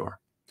there for sure.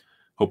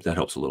 Hope that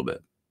helps a little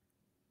bit.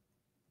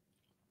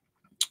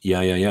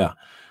 Yeah.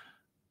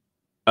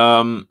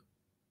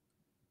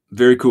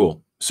 Very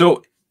cool.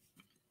 So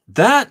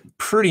that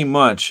pretty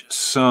much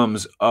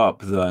sums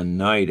up the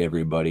night,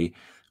 everybody.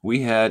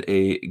 We had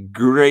a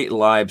great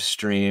live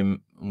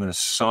stream. I'm going to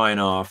sign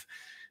off.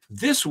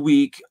 This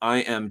week, I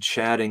am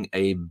chatting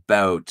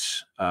about,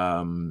 what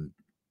am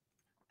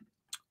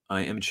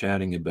I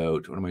chatting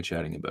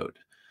about?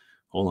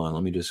 Hold on,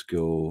 let me just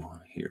go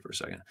here for a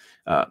second.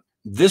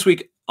 This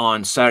week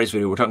on Saturday's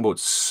video, we're talking about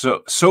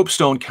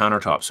soapstone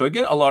countertops. So I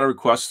get a lot of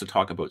requests to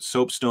talk about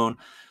soapstone.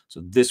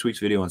 So this week's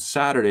video on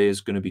Saturday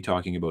is going to be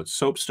talking about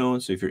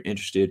soapstone. So if you're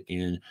interested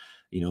in,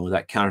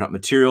 that countertop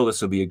material,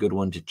 this will be a good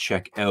one to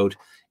check out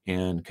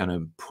and kind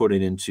of put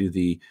it into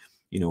the,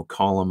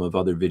 column of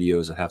other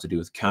videos that have to do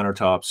with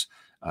countertops.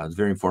 It's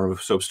very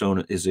informative.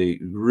 Soapstone is a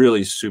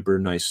really super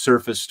nice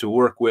surface to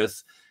work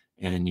with,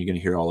 and you're going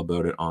to hear all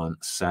about it on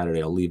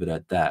Saturday. I'll leave it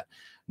at that.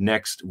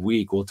 Next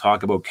week, we'll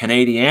talk about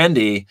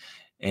Canadiandy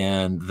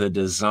and the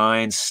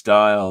design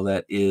style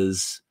that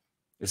is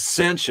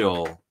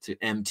essential to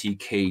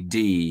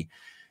MTKD.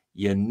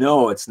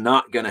 It's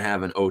not going to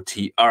have an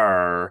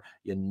OTR.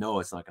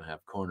 It's not going to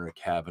have corner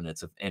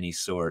cabinets of any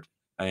sort.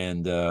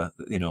 And,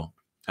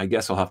 I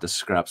guess I'll have to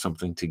scrap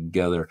something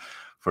together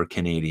for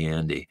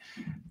Canadiandy.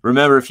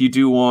 Remember, if you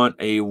do want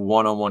a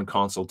one-on-one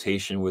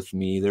consultation with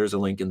me, there's a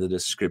link in the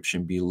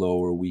description below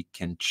where we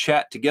can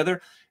chat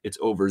together. It's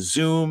over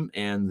Zoom,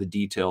 and the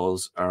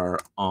details are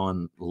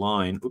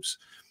online.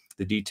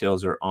 The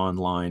details are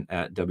online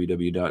at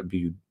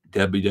www.mtkd.ca.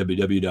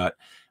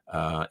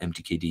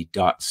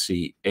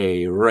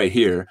 Right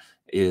here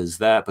is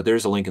that, but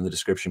there's a link in the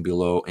description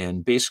below,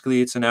 and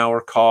basically it's an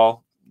hour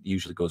call.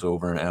 Usually goes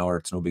over an hour.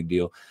 It's no big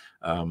deal.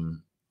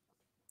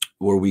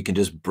 Where we can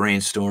just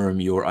brainstorm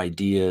your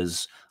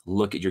ideas,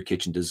 look at your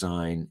kitchen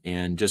design,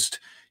 and just,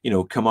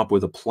 come up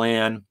with a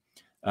plan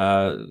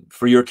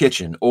for your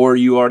kitchen, or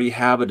you already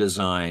have a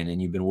design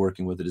and you've been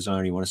working with a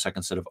designer, you want a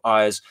second set of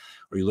eyes,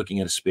 or you're looking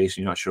at a space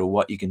and you're not sure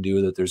what you can do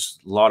with it. There's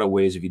a lot of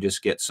ways if you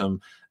just get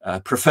some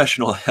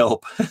professional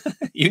help.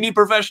 You need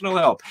professional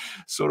help.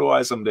 So do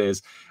I some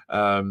days.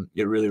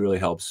 It really, really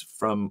helps.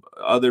 From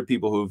other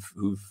people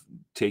who've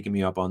taken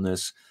me up on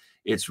this,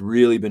 it's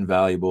really been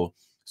valuable.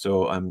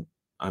 So I'm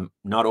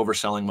not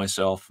overselling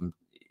myself.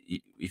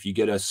 If you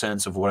get a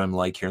sense of what I'm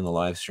like here in the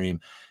live stream,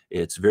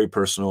 it's very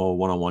personal,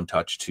 one-on-one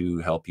touch to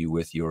help you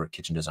with your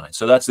kitchen design.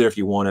 So that's there if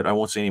you want it. I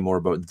won't say any more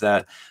about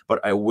that, but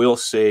I will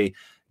say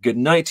good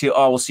night to you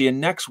all. We'll see you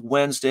next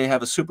Wednesday.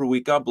 Have a super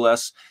week. God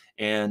bless.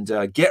 And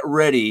get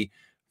ready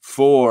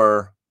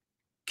for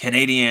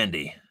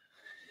Canadian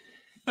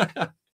Andy.